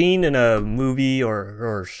scene in a movie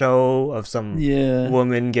or show of some Yeah.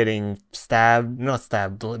 woman getting not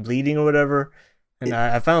stabbed, bleeding or whatever. And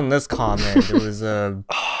I found this comment. It was it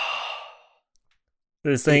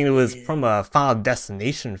was saying it was from a Final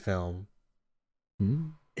Destination film.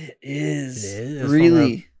 It is. It is. It's from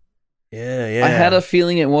Really? Yeah. I had a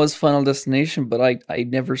feeling it was Final Destination, but I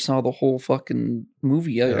never saw the whole fucking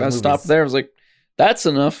movie. Yeah, the I stopped movie's- there. I was like, that's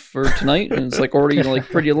enough for tonight. And it's like already like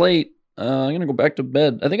pretty late. I'm gonna go back to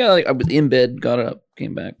bed. I think I was in bed, got up,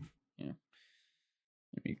 came back. Yeah.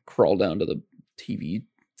 You crawl down to the TV,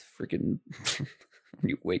 freaking when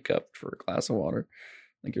you wake up for a glass of water.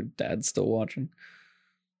 Like your dad's still watching.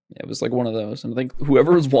 Yeah, it was like one of those. And I think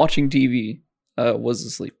whoever was watching TV was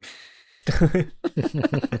asleep. I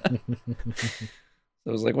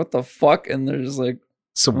was like, what the fuck? And they're just like,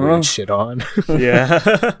 Some weird shit on. Yeah.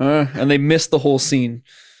 and they missed the whole scene.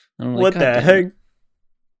 And I'm like, What "God the damn heck? it."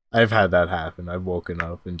 I've had that happen. I've woken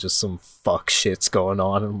up and just some fuck shit's going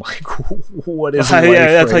on. And I'm like, what is Yeah, life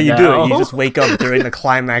that's how right you do now? it. You just wake up during the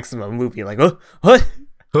climax of a movie, like, oh, what?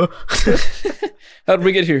 How did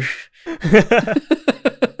we get here?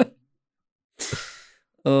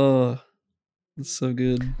 Oh, it's so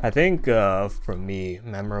good. I think for me,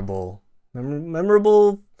 memorable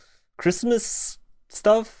Christmas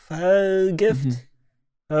stuff gift.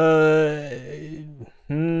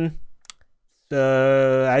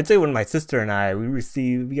 I'd say when my sister and I we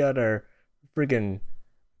got our friggin'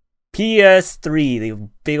 PS3, the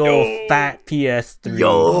big old fat PS3.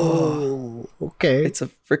 Yo, okay. It's a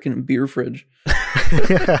freaking beer fridge.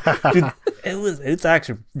 Dude, it's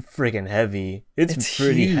actually freaking heavy. It's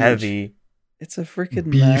pretty huge. heavy. It's a freaking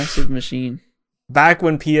Beef. massive machine. Back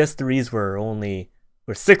when PS3s were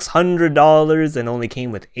 $600 and only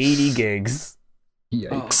came with 80 gigs.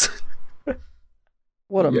 Yikes.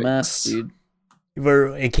 What a Yikes. mess, dude. Where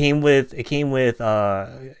it came with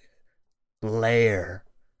Lair.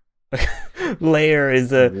 Lair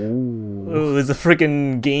is a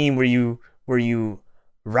freaking game where you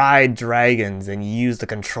ride dragons and you use the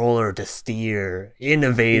controller to steer.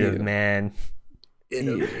 Innovative, Ew. man.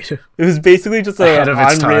 Innovative. It was basically just Ahead an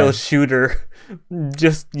of its on-rail time. shooter.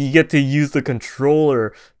 Just you get to use the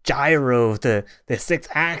controller gyro, the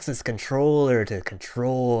 6-axis controller to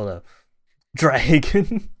control a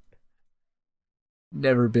dragon.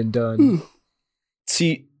 Never been done.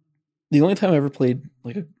 See, the only time I ever played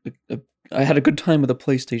I had a good time with a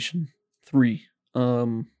PlayStation 3.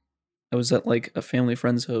 I was at like a family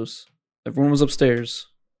friend's house. Everyone was upstairs,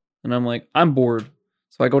 and I'm like, I'm bored,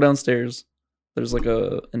 so I go downstairs. There's like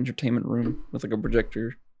a entertainment room with like a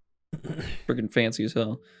projector, freaking fancy as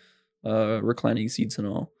hell, reclining seats and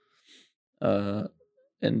all.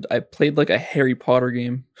 And I played like a Harry Potter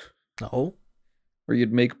game Oh, where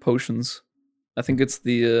you'd make potions. I think it's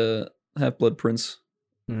the Half-Blood Prince.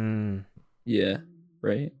 Yeah,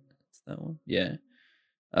 right. It's that one. Yeah.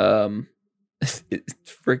 It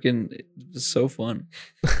was so fun.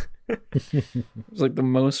 It was like the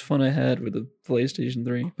most fun I had with the PlayStation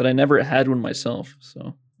 3, but I never had one myself.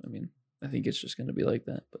 So I mean, I think it's just gonna be like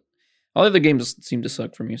that. But all the other games seem to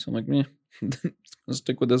suck for me, so I'm like, meh, let's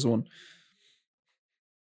stick with this one.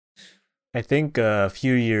 I think a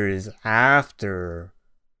few years after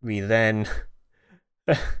we then,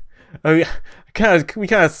 we kind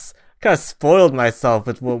of spoiled myself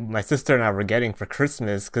with what my sister and I were getting for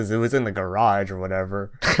Christmas because it was in the garage or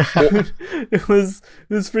whatever. it was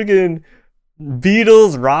freaking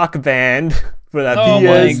Beatles Rock Band for that Oh my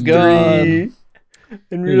PS3. God.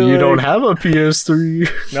 And we were You don't like, have a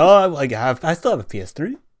PS3. No, I still have a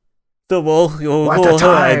PS3. So At the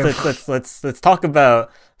time. let's talk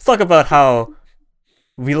about how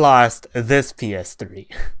we lost this PS3.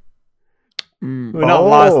 Well, not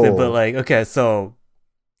lost it, but like, okay, so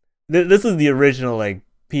this is the original like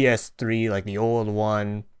PS3, like the old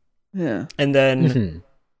one, Yeah. and then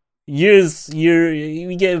we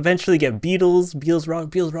eventually get Beatles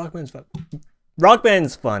Rock Band's fun. Rock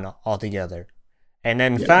Band's fun altogether, and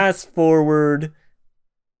then fast forward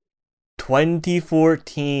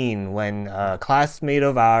 2014 when a classmate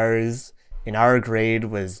of ours in our grade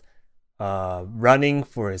was running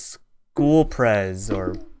for a school prez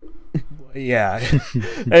or yeah.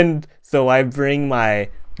 And so I bring my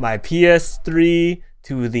PS3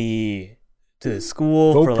 to the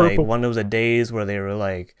school Go for like purple. one of the days where they were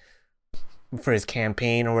like for his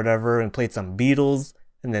campaign or whatever and played some Beatles,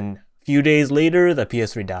 and then a few days later the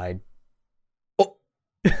PS3 died. Oh.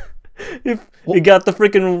 It got the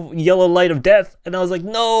freaking yellow light of death, and I was like,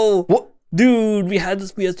 no, What? dude, we had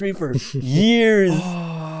this PS3 for years.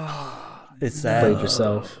 It's sad. Played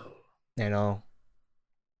yourself. You know,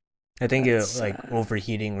 I think That's it like sad.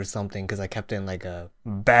 overheating or something because I kept it in like a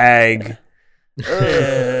bag.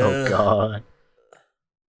 Oh god.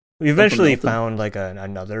 We eventually melted. found like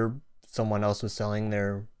someone else was selling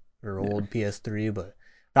their old PS3, but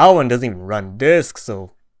that one doesn't even run discs,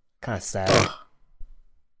 so kind of sad.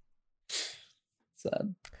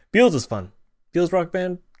 Sad. Beatles is fun. Beatles Rock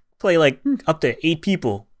Band play like up to 8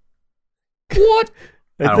 people. What?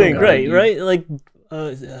 I don't think know, right, dude. right, like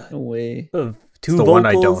No way. 2 It's the vocals. one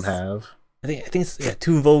I don't have. I think it's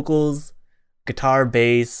 2 vocals, guitar,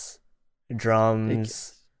 bass,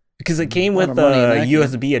 drums. Because it came lot with of money in a that game.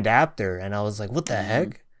 USB adapter, and I was like, "What the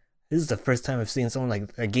heck? This is the first time I've seen someone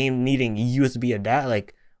like a game needing a USB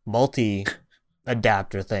like multi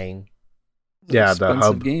adapter thing." Yeah, the Expensive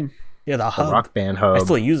hub. game. Yeah, the The hub. Rock Band hub. I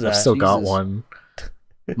still use that. I've still got Jesus. one.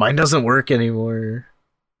 Mine doesn't work anymore.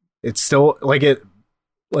 It's still like it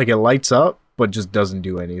lights up, but just doesn't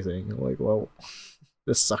do anything. I'm like, well,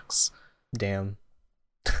 this sucks. Damn.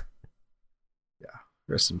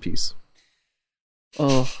 Rest in peace.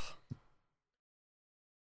 Oh,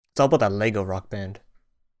 It's all about that Lego Rock Band.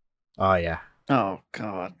 Oh yeah. oh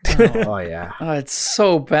God. Oh yeah. Oh, it's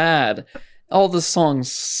so bad. All the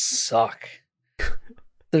songs suck.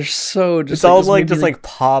 They're so just. It's all like maybe, just like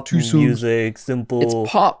pop two songs. music, simple.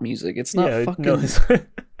 it's pop music. It's not Yeah, fucking no, it's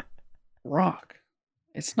rock.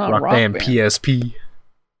 It's not Rock Band PSP.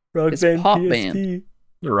 Rock It's Band pop PSP. band.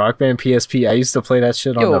 The Rock Band PSP. I used to play that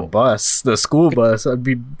shit on the Yo. bus, the school bus. I'd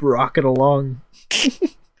be rocking along.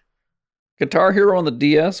 Guitar Hero on the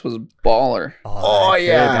DS was baller. Oh, that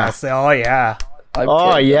yeah. kid, oh yeah. I Oh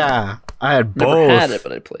played that. yeah, I had Never both. had it,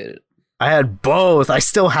 but I played it. I had both. I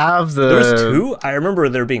still have the. There's two. I remember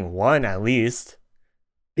there being one at least.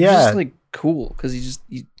 It's Yeah, just like cool because you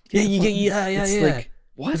Yeah, you get it's yeah. like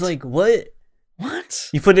what? It's like what? What?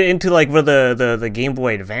 You put it into like where the Game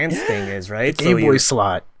Boy Advance thing is, right? Game So Boy you-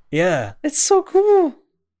 slot. Yeah. It's so cool.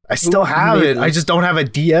 I still Who have made it. I this? just don't have a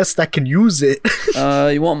DS that can use it.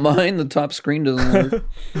 You want mine? The top screen doesn't work.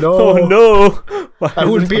 No, Oh no! I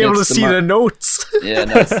wouldn't be able to It's the see the notes. Yeah,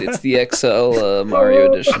 no, it's the XL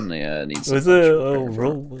Mario edition. Yeah, it needs. Was a it bunch of power.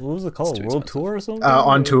 what was it called? too World expensive. Tour or something?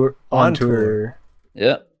 On tour. On On tour. tour.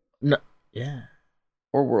 Yeah, Yeah.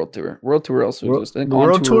 or World Tour. World Tour also World- exists. I think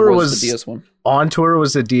World On Tour Tour was was- the DS one. On tour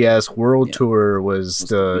was the DS. World Yeah. Tour was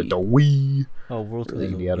the the Wii. Oh, World Tour.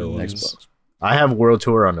 Like the other Wii. ones. Xbox. I have World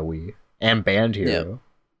Tour on the Wii and Band Hero.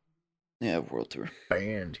 Yeah, World Tour.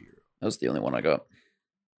 Band Hero. That was the only one I got.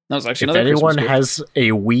 That was actually If another anyone Christmas gift. has a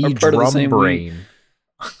Wii Or part of the drum same Wii. brain,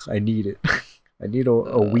 I need it. I need a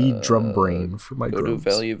Wii drum brain for my Go to drums.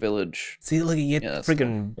 Value Village. See, look, you Yeah, get that's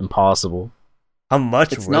freaking. Impossible. How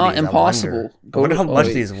much? It's were not these, I impossible. wonder? I Go wonder to- how much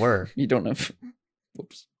wait. these were. You don't have.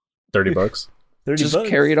 Whoops. $30. 30 Just bucks.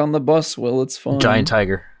 carry it on the bus, Will. It's fun. Giant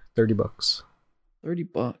Tiger. $30. $30.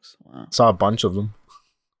 Wow, Saw a bunch of them.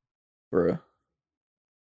 bruh.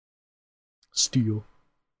 Steel.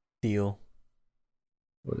 deal.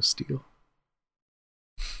 What is steel?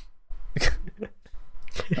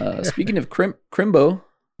 Speaking of Crimbo,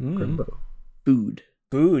 Mm. Crimbo. food.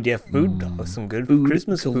 Food, yeah, food. Mm. Oh, some good Food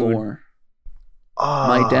Christmas galore. Ah,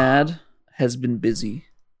 My dad has been busy.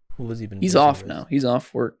 food. What was he been? He's busy off with? now. He's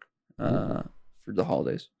off work for the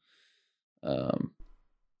holidays.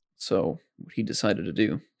 So what he decided to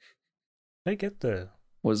do I get the.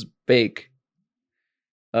 was bake.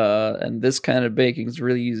 And this kind of baking is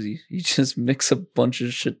really easy. You just mix a bunch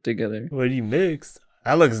of shit together. What do you mix?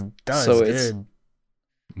 That looks done. So So it's- good.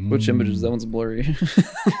 Which images? That one's blurry.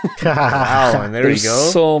 Wow, and there There's you go.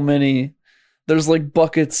 so many. There's like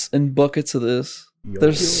buckets and buckets of this.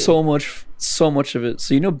 There's so much of it.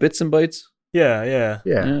 So you know Bits and Bytes? Yeah, yeah.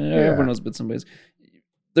 Yeah. Everyone knows Bits and Bytes.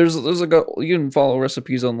 There's like you can follow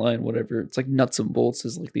recipes online, whatever. It's like Nuts and Bolts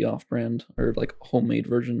is like the off-brand or like homemade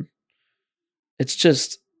version.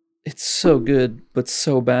 It's so good, but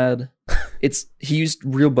so bad. He used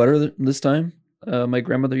real butter this time. My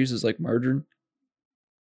grandmother uses like margarine.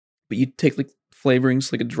 But you take like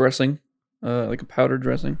flavorings, like a dressing, like a powder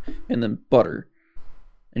dressing, and then butter,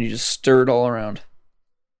 and you just stir it all around.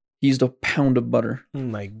 He used a pound of butter. Oh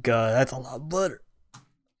my god, that's a lot of butter.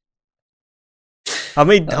 How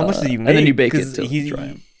much did you make? And then you bake it 'Cause till it's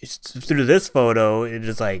dry. through this photo, it's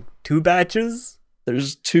just like 2 batches.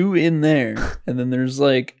 There's 2 in there, and then there's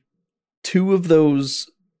like 2 of those.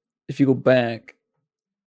 If you go back,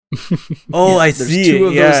 Oh, I there's see 2 it.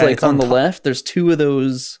 of Yeah, those like it's on the top. left. There's 2 of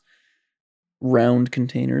those round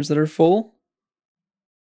containers that are full,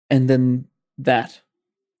 and then that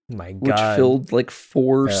My which god. filled like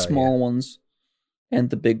 4 Hell small ones, and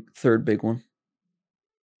the third big one.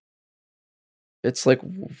 It's like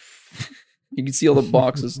you can see all the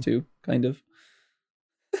boxes too, kind of.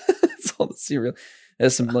 It's all the cereal. It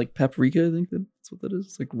has some like paprika, I think that's what that is.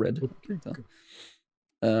 It's like red. I can't tell.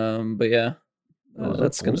 But yeah,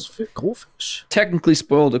 that's gonna goldfish. technically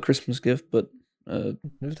spoiled a Christmas gift, but Is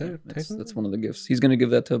that that's one of the gifts. He's gonna give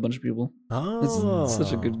that to a bunch of people. Oh, It's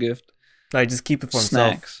such a good gift. I just keep it for himself.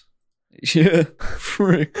 Snacks. Yeah,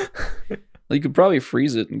 frick. Well, you could probably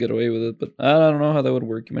freeze it and get away with it, but I don't know how that would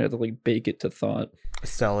work. You might have to like bake it to thaw it,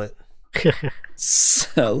 Sell it.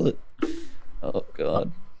 sell it. Oh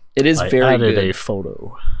god, it is I very added good. a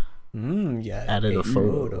photo. Yeah. Added a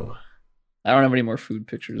photo. I don't have any more food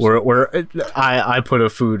pictures. I put a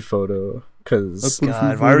food photo because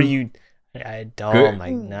God, why were you? Oh Good- my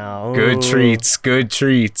no. good treats, good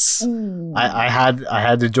treats. I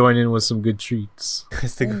had to join in with some good treats.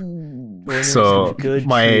 It's the- So good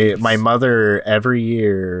my treats. mother every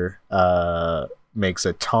year makes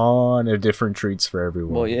a ton of different treats for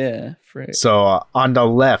everyone. Well, yeah, frick. So on the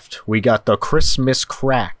left we got the Christmas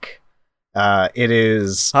crack. It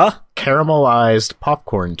is Huh? caramelized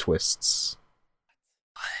popcorn twists.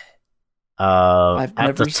 I've At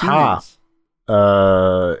never the seen top, this.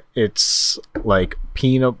 it's like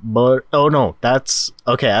peanut butter. Oh no, that's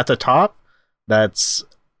okay. At the top, that's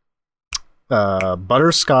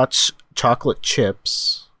butterscotch chocolate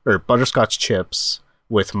chips or butterscotch chips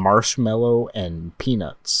with marshmallow and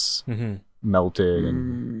peanuts Mm-hmm. melted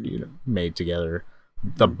and made together.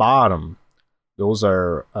 The bottom, those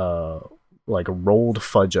are like rolled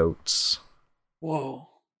fudge oats. Whoa.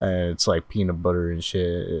 and it's like peanut butter and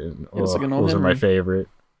shit. And, Yeah, it's like an those are my Henry. favorite.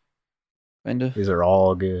 Kinda. These are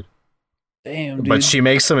all good. Damn, dude. But she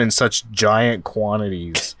makes them in such giant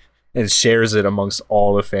quantities and shares it amongst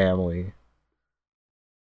all the family.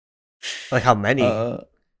 Like how many? Uh,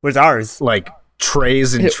 Where's ours? Like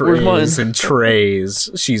trays and Where's mine? trays and trays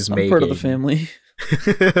she's I'm making. part of the family.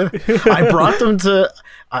 I brought them to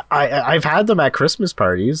I've had them at Christmas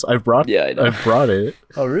parties. Yeah, I know. I've brought it.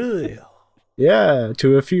 Oh, really? Yeah,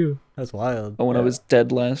 to a few. That's wild. Oh, when I was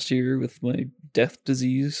dead last year with my death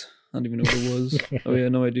disease. I don't even know what it was. Oh yeah,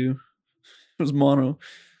 no, I do. It was mono.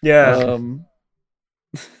 Yeah.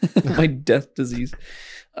 My death disease.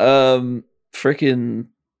 Frickin'.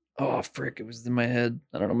 Oh, frick! It was in my head.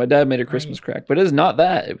 I don't know. My dad made a Christmas crack, but it's not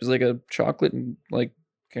that. It was like a chocolate and like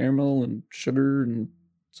caramel and sugar and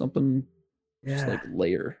something. Just like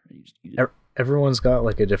layer. You just eat it. Everyone's got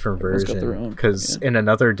like a different Everyone's got their version. own, Because yeah. in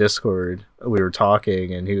another Discord, we were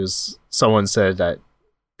talking, and someone said that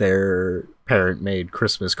their parent made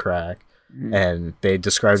Christmas crack, Mhm. and they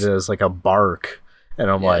described it as like a bark.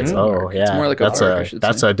 And I'm like, it's a oh bark. yeah, It's more like a that's bark, I should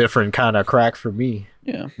that's say. a different kind of crack for me.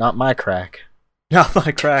 Yeah. Not my crack. Not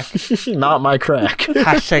my crack. Not my crack.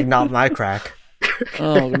 Hashtag not my crack.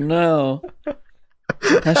 Oh no.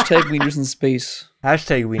 Hashtag Wieners in space.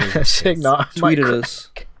 Hashtag we need Hashtag not my Tweet at crack. us.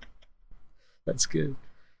 That's good.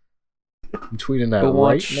 I'm tweeting that Go right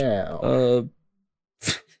watch, now.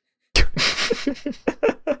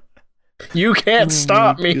 You can't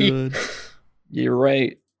stop oh my me. God. You're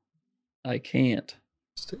right. I can't.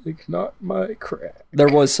 Take not my crack. There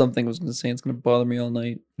was something I was going to say. It's going to bother me all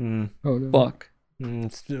night. Mm, Oh no. Fuck.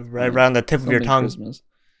 it's right around the tip of your Something tongue. Christmas.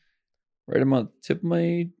 Right on the tip of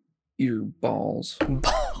my ear balls.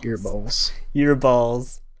 Earballs. Ear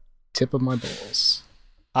balls. Tip of my balls.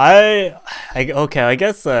 I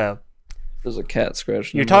guess There's a cat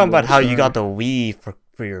scratching. you're in my talking about balls. how you got the Wii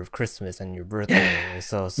for your Christmas and your birthday.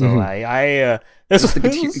 So Mhm. this was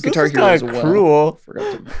the Guitar Hero kind as of well. cruel.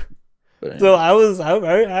 Forgot to. But So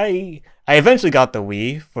anyway. I eventually got the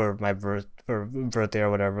Wii for my birthday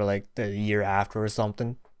or whatever, like the year after or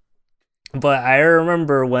something. But I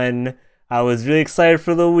remember when I was really excited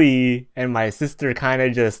for the Wii, and my sister kind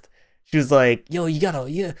of she was like, "Yo, look at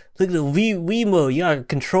the Wii mode. You got a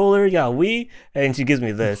controller, you got a Wii," and she gives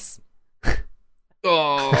me this.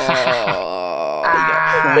 Oh,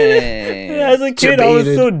 yeah, As a kid, I was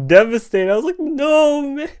Debated. so devastated. I was like, "No,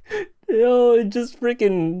 man, yo, it just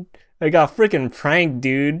freaking." I got freaking pranked,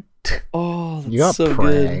 dude. Oh, that's You got so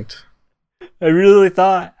pranked. I really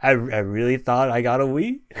thought I really thought I got a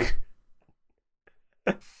Wii.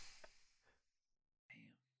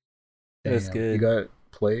 That's Damn, good. You got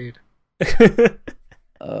played. good.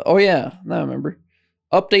 Oh yeah, now I remember.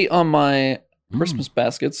 Update on my Christmas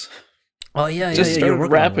baskets. Oh yeah, Just started you're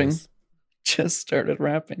working on wrapping. this. Just started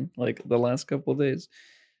wrapping like the last couple of days,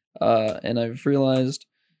 and I've realized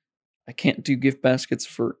I can't do gift baskets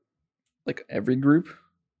for like every group.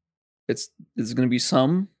 It's going to be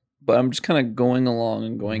some, but I'm just kind of going along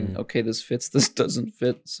and going, okay, this fits, this doesn't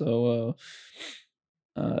fit. So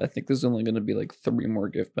I think there's only going to be like 3 more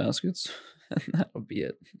gift baskets, and that'll be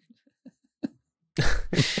it.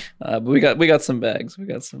 But we got some bags. We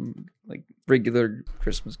got some like regular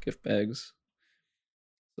Christmas gift bags.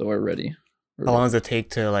 So we're ready. How long does it take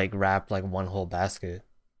to like wrap like one whole basket?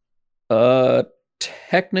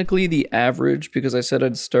 Technically the average, because I said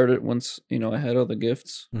I'd start it once, I had all the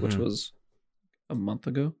gifts, which Mhm. was a month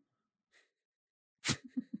ago.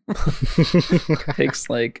 Takes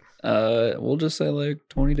like we'll just say like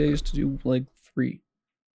 20 days to do like 3.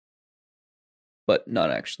 But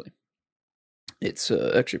not actually. It's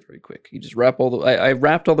actually very quick. You just wrap all the I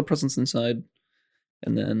wrapped all the presents inside,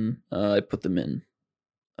 and then I put them in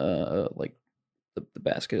like the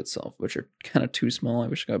basket itself, which are kind of too small. I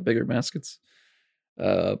wish I got bigger baskets.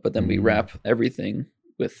 But then we wrap everything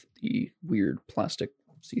with the weird plastic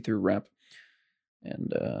see-through wrap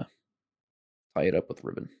and tie it up with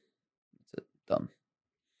ribbon. That's it. Done.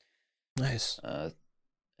 Nice. And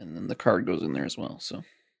then the card goes in there as well, so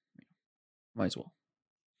might as well.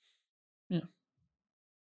 Yeah.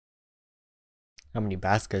 How many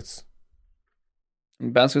baskets?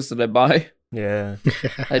 And baskets did I buy? Yeah.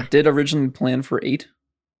 I did originally plan for 8.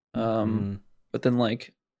 Mm. But then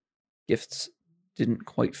like gifts didn't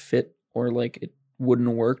quite fit, or like it wouldn't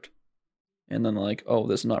have worked. And then like, oh,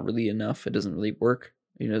 this is not really enough. It doesn't really work.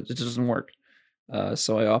 It just doesn't work.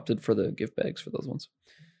 So I opted for the gift bags for those ones.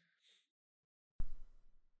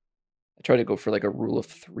 I try to go for like a rule of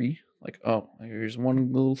 3. Like, oh, here's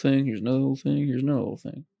one little thing, here's another little thing, here's another little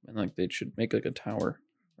thing. And like they should make like a tower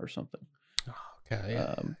or something. Okay.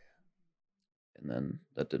 Yeah. And then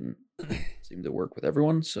that didn't seemed to work with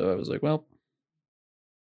everyone. So I was like, well,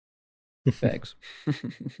 bags.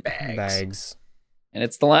 Bags. And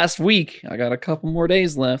it's the last week. I got a couple more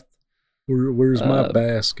days left. Where's my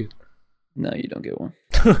basket? No, you don't get one.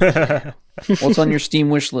 What's on your Steam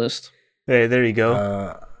wish list Hey, there you go.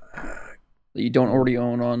 that you don't already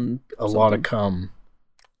own on A lot of cum.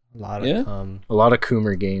 A lot of Yeah? A lot of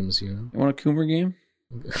Coomer games, you know. You want a Coomer game?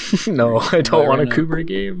 No, I don't want a now. Coomer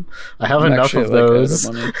game. I have I'm enough actually, of like, out of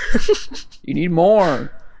those. money. You need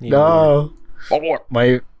more. No. More.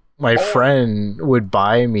 My friend would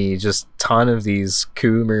buy me just ton of these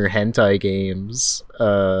Coomer hentai games.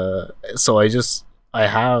 So I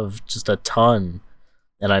have just a ton,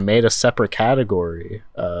 and I made a separate category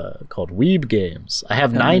called Weeb games. I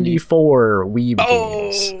have How many? 94 Weeb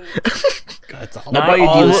games. That's all. I'll Not buy you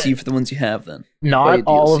all- DLC for the ones you have then. Buy Not you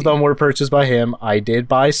all of DLC. them were purchased by him. I did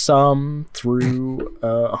buy some through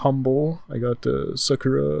Humble. I got the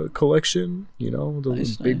Sakura collection, you know, the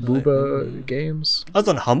Nice, big nice. booba games. I was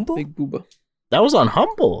on Humble. Big booba. That was on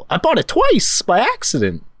Humble. I bought it twice by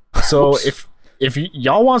accident. So Oops. if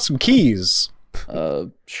y'all want some keys,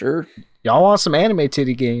 Sure. y'all want some anime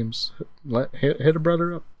titty games, hit a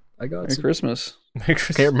brother up. I got Merry some. Christmas. Merry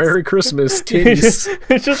Christmas. Merry Christmas You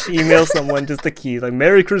titties. just email someone just the key, like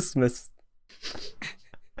Merry Christmas.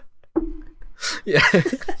 Yeah.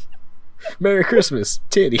 Merry Christmas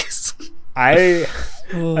titties. I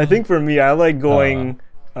think for me, I like going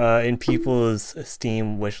in people's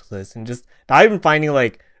Steam wish list and just not even finding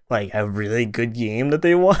like a really good game that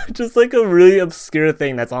they want, just like a really obscure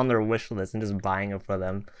thing that's on their wish list and just buying it for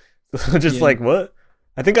them. So just Yeah. like what?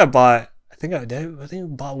 I think I bought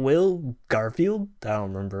Will Garfield. I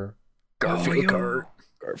don't remember. Garfield card.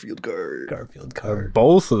 Garfield card. Garfield card.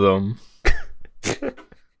 Both of them.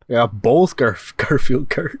 Yeah, both Garfield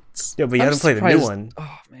cards. Yeah, but you I'm haven't played the new surprised- one.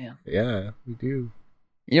 Oh man. Yeah, we do.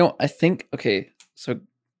 You know, I think so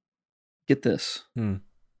get this. Hmm.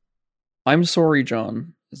 I'm sorry,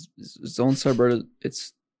 John. His own subreddit.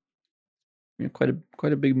 It's quite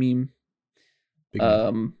a big meme. Big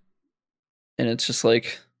And it's just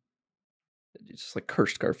like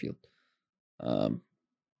cursed Garfield.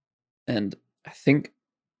 And I think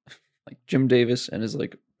like Jim Davis and his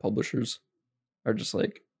like publishers are just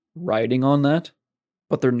like riding on that,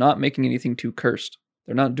 but they're not making anything too cursed.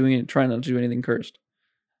 They're not trying not to do anything cursed,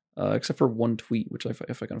 except for one tweet, which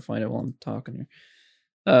if I can find it while I'm talking here.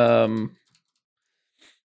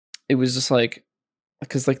 It was just like,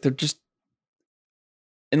 because like they're just,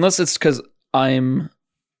 unless it's because I'm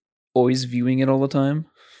always viewing it all the time,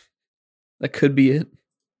 that could be it.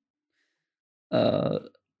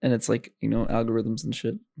 And it's like, you know, algorithms and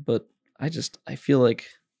shit. But I feel like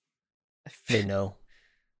They know.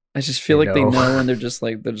 I just feel They like they know. know, and they're just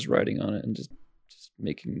riding on it and just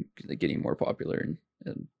making like getting more popular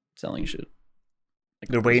and selling shit. Like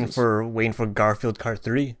They're business. waiting for Garfield Kart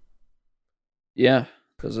 3. Yeah,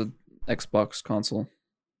 there's a Xbox console.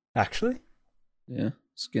 Actually, Yeah,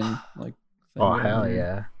 skin like. thing Oh going hell on there.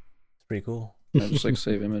 yeah! it's pretty cool. Yeah, just like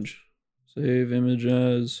save image, save image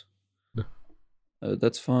as.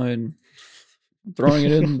 That's fine. I'm throwing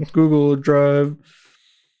it in Google Drive.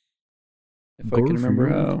 If I can remember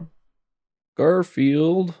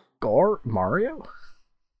Garfield. how. Garfield. Mario?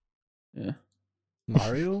 Yeah.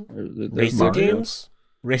 Mario There's racing Mario. games.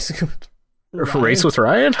 Racing. Race with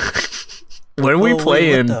Ryan? when we Oh,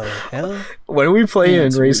 play wait, in what the hell? when we play Yeah, in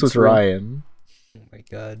it's Race real, with it's real. Ryan. Oh my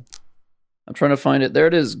god. I'm trying to find it. There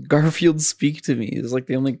it is. Garfield Speak to Me. It's like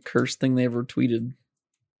the only curse thing they ever tweeted.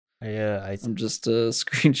 Yeah, I'm just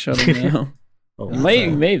screenshotting now. Oh,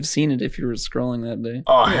 You may have seen it if you were scrolling that day.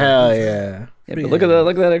 oh hell yeah! Yeah, but look at that!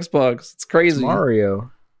 Look at that Xbox. It's It's crazy.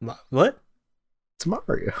 Mario. what? It's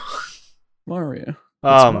Mario. Mario.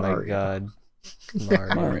 Oh my Mario. god.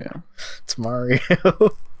 Mario. Mario. It's Mario.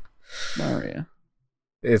 Mario.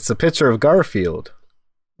 It's a picture of Garfield.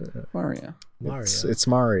 Mario. Mario. It's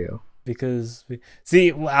Mario. Because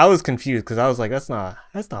see, well, I was confused because I was like, that's not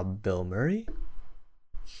Bill Murray.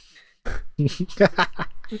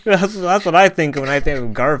 That's what I think when I think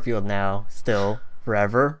of Garfield now. Still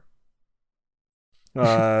forever.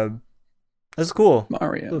 That's cool. The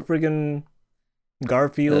Mario. friggin'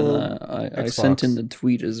 Garfield. I sent in the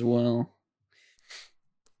tweet as well.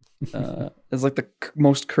 It's like the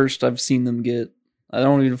most cursed I've seen them get. I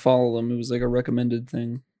don't even follow them. It was like a recommended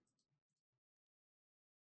thing.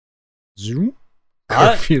 Zoom. What?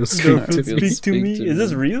 Garfield speak to Garfield me. Speak to me. Speak to Is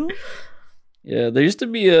this me. real? Yeah, there used to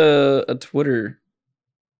be a Twitter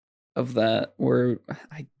of that where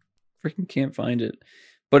I freaking can't find it.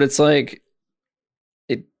 But it's like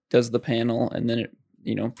it does the panel and then it,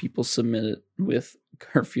 you know, people submit it with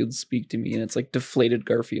Garfield Speak to Me and it's like deflated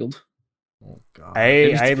Garfield. Oh god.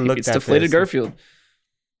 I looked It's at deflated this, Garfield.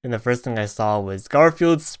 and the first thing I saw was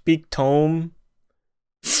Garfield speak tome.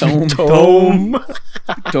 Tome.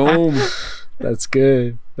 That's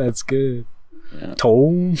good. That's good. Yeah.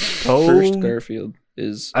 Tome. First Garfield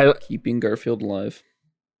is I- keeping Garfield alive.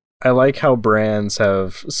 I like how brands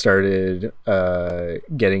have started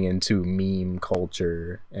getting into meme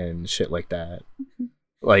culture and shit like that.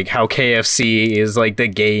 Like how KFC is like the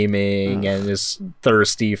gaming and is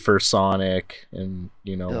thirsty for Sonic and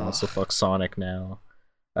wants to fuck Sonic now.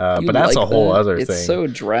 You But that's like a whole that? other It's thing. so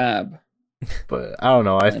drab. But I don't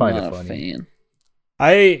know. I I'm find not it a funny.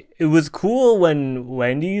 fan. It was cool when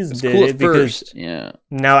Wendy's It's did cool it at because first. Yeah.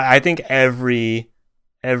 now I think every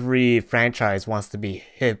franchise wants to be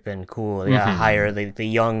hip and cool. They gotta Mhm. hire the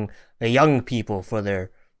young people for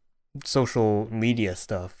their social media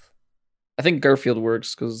stuff. I think Garfield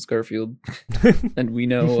works because it's Garfield, and we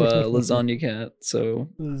know Lasagna Cat, so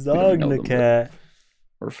don't know them, Cat.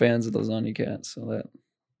 we're fans of Lasagna Cat, so that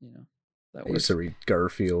that I used works. to read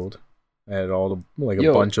Garfield. I had all the a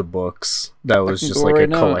Yo, bunch of books. That was I can just go like right a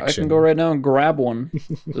now. collection. I can go right now and grab one.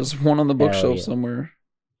 There's one on the Hell bookshelf yeah. somewhere.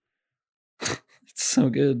 It's so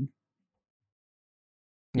good.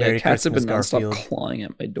 Merry Cats have Christmas, been nonstop Garfield. clawing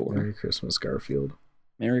at my door. Merry Christmas, Garfield.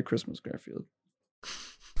 Merry Christmas, Garfield.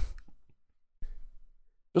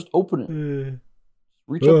 Just open it.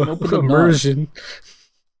 Reach up and open the nut. Immersion.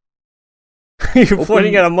 You're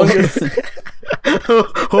pointing at Among Us.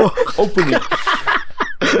 Open it.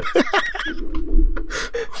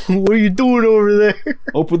 What are you doing over there?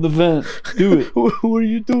 Open the vent. Do it. What are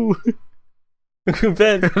you doing?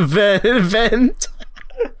 Ben. Vent.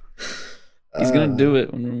 He's gonna do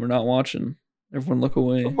it when we're not watching. Everyone look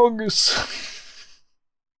away. Among Us.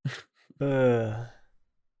 God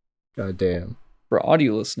damn. For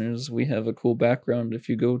audio listeners, we have a cool background. If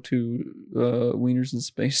you go to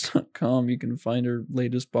wienersinspace.com, you can find our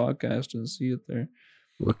latest podcast and see it there.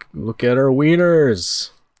 Look at our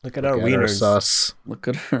wieners. Look at our Look at wieners. sus. Look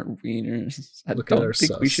at our wieners. I Look at don't our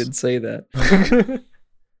think we sus. should say that.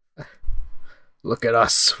 Look at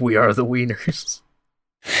us. We are the wieners.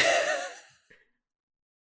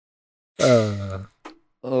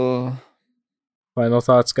 Final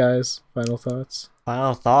thoughts, guys. Final thoughts.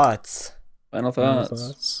 Final thoughts. Final Final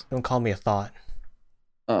thoughts. Don't call me a thought.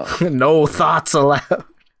 No thoughts allowed.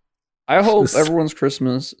 I hope Just- everyone's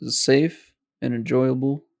Christmas is safe and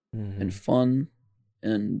enjoyable Mm-hmm. and fun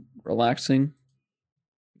and relaxing.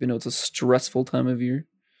 Even though it's a stressful time of year.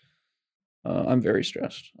 I'm very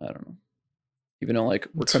stressed. I don't know. Even though like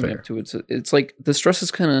we're That's coming fair. up to it, it's like the stress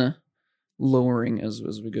is kind of lowering as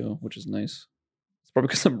we go, which is nice. It's probably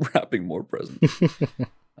because I'm wrapping more presents.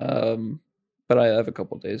 But I have a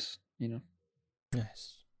couple days.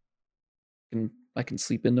 Nice. I can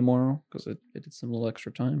sleep in tomorrow because I did some little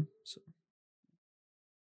extra time. So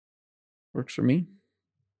works for me.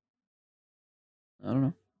 I don't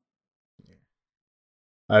know.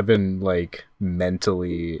 I've been like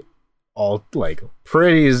mentally all like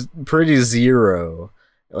pretty zero.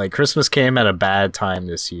 Like Christmas came at a bad time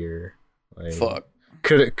this year. Like, Fuck.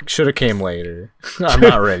 should have came later. I'm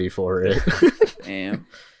not ready for it. Damn.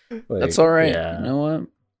 Like, That's all right. Yeah. You know what?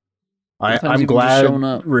 Sometimes I'm people just glad showing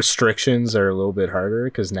up. restrictions are a little bit harder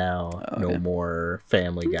because now Oh, no yeah. more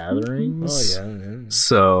family gatherings. Oh yeah.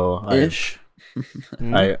 So Ish.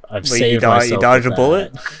 I've Wait, saved you myself. dodged with a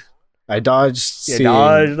bullet? that. I dodged. You seeing-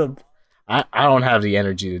 dodged a... I don't have the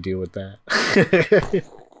energy to deal with that.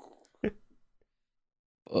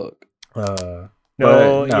 Fuck. No, But,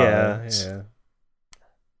 no, yeah, it's- yeah.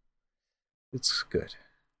 It's good.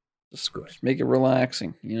 It's good. Just make it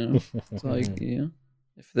relaxing, It's like,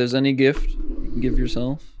 if there's any gift you can give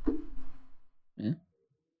yourself.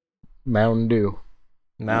 Mountain Dew,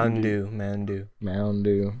 Mountain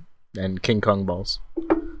Dew. and King Kong balls.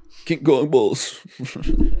 King Kong balls.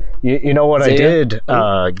 You know what I Zaya?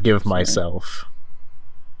 did give myself?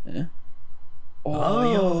 Yeah.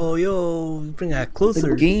 Oh, yo, bring that closer.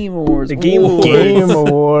 The Game Awards. The Game Whoa.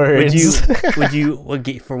 Awards. Game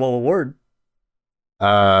Awards. For what award?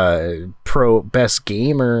 Pro best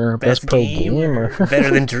gamer, best pro gamer. Better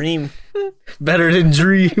than Dream. Better than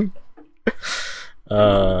Dream.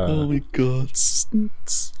 Oh my god.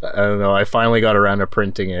 I don't know. I finally got around to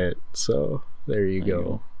printing it, so there you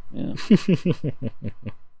go. Yeah.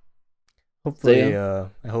 Hopefully, Zaya?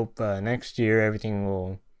 I hope next year everything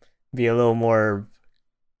will be a little more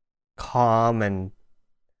calm and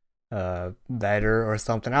better or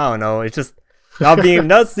something. I don't know. It's just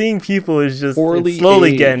not seeing people is just Poorly it's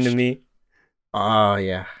slowly getting to aged. me. Oh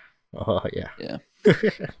yeah. Yeah.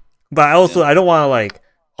 But I also I don't want to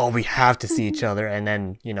we have to see each other and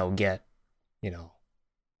then get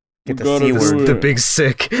Get the gotta C do word. it. The big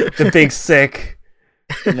sick. The big sick.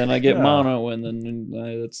 And then I get Yeah. mono, and then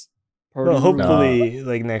that's part Well, of the rule. hopefully,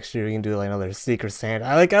 like next year we can do like another Secret Santa.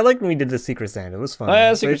 I like when we did the Secret Santa. It was fun. Oh,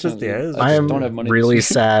 yeah, But Secret it's just Santa, yeah. It was I I just am don't have money really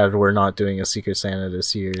this year. sad we're not doing a Secret Santa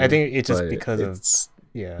this year. I think it's just but because of it's-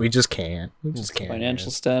 yeah. we just can't. We Just just can't. can't.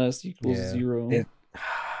 Financial status equals Yeah. 0. It-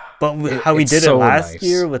 But how we it's did it so last nice.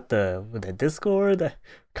 year with the Discord,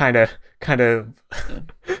 kind of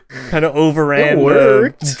overran It the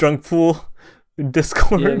worked. drunk pool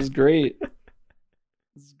Discord. Yeah, it was great.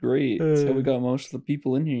 It's great. That's how we got most of the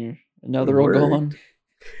people in here. And now they're all Worked. gone.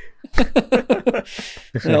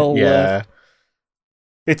 They all yeah. left.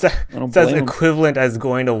 It's I don't it's as blame 'em. equivalent as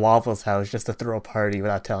going to Waffle's house just to throw a party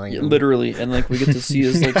without telling Yeah, them. literally. And like we get to see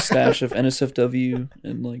his like stash of NSFW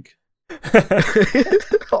and like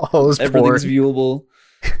All his everything's porn. viewable.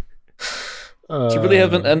 Should really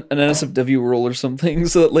have an NSFW role or something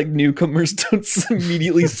so that like newcomers don't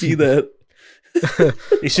immediately see that.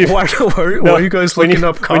 You should, Why are you guys when looking you,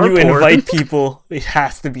 up car when you porn? invite people, it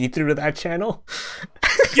has to be through that channel.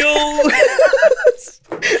 Yo!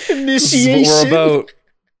 This is Initiation. what we're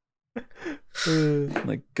about.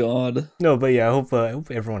 My God. No, but yeah, I hope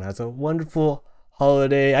everyone has a wonderful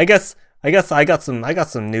holiday. I guess I got some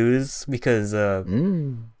news because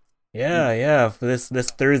yeah, for this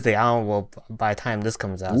Thursday, I don't well by the time this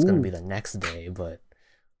comes out, it's gonna be the next day, but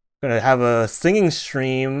gonna have a singing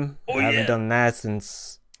stream. I haven't done that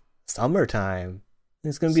since summertime.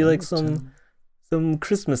 It's gonna be like some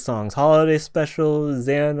Christmas songs, holiday special,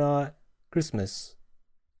 Xanaut Christmas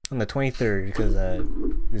on the 23rd because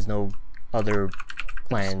there's no other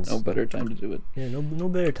plans. No better time to do it. Yeah, no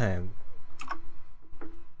better time.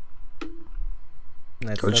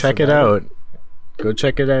 Go check it out. Go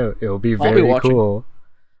check it out. It'll be I'll be very watching. cool.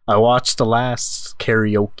 I watched the last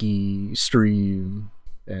karaoke stream,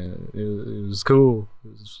 and it was cool. It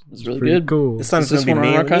was really pretty good. Cool. This song's Is gonna this be one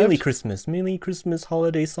mainly archived? mainly Christmas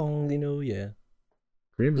holiday songs. Yeah.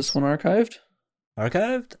 This one archived?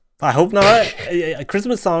 Archived? I hope not.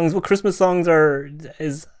 Christmas songs. What Christmas songs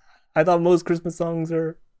is? I thought most Christmas songs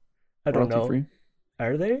are. I don't Royalty know. free?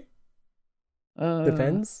 Are they?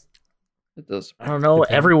 Depends. It does. I don't know.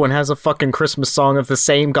 Depends. Everyone has a fucking Christmas song of the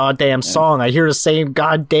same goddamn song. I hear the same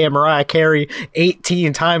goddamn Mariah Carey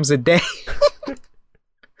 18 times a day.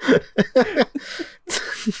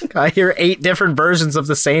 I hear 8 different versions of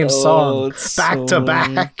the same song it's back so to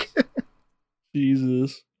annoying. back.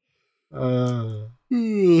 Jesus. Uh,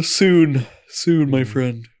 Soon, my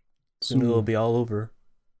friend. Soon it'll be all over.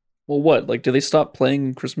 Well, what? Like, do they stop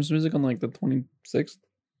playing Christmas music on like the 26th?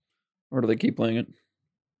 Or do they keep playing it?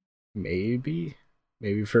 maybe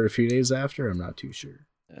for a few days after. I'm not too sure.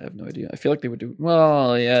 I have no idea. I feel like they would do.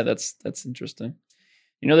 Well, yeah, that's interesting.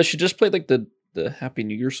 You know, they should just play like the Happy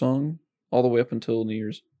New Year song all the way up until New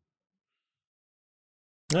Year's.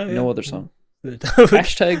 Oh, yeah. No other song. Hashtag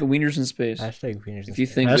Hashtag Wieners in Space. Wieners. If you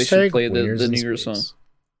think they should play the Wieners in New Year's Space. song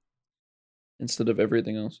instead of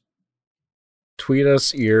everything else. Tweet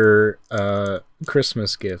us your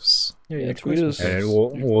Christmas gifts, Yeah, tweet us. and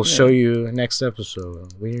we'll show you next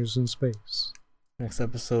episode. Wieners in Space. Next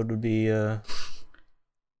episode would be Sorry,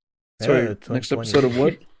 yeah, next 2020. episode of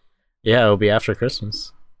what? Yeah, it'll be after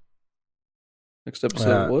Christmas. Next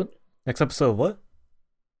episode of what? Next episode of what?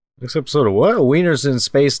 Next episode of what?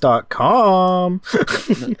 Wienersinspace.com.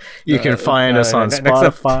 You can find us on next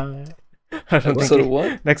Spotify. I don't Episode think of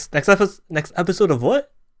what? next episode of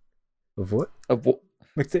what? Of what? Of what?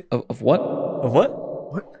 Next it- Of what? Of what?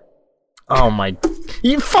 Oh my!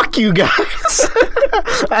 Fuck you guys!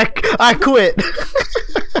 I quit.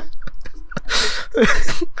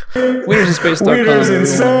 Wienersinspace.com. Wieners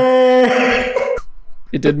insane.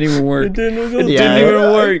 It didn't even work. It didn't go. Yeah, didn't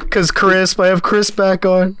even work. Because Chris, I have Chris back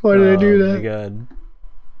on. Why did I do Oh my that? god.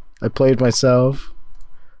 I played myself.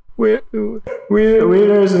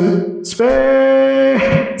 Wieners in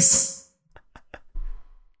space.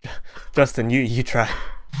 Justin, you try.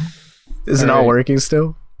 Is it not Alright. working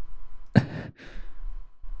still?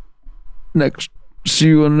 See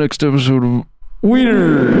you on the next episode of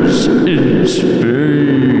Wieners in Space.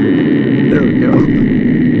 There we go.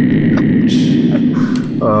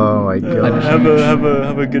 Oh my god. Have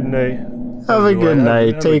a good night. Have a good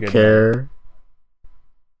night. Have a Take good care.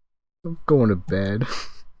 I'm going to bed.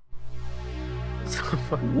 So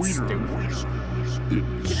fucking stupid. Wieners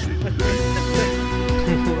in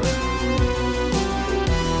Space.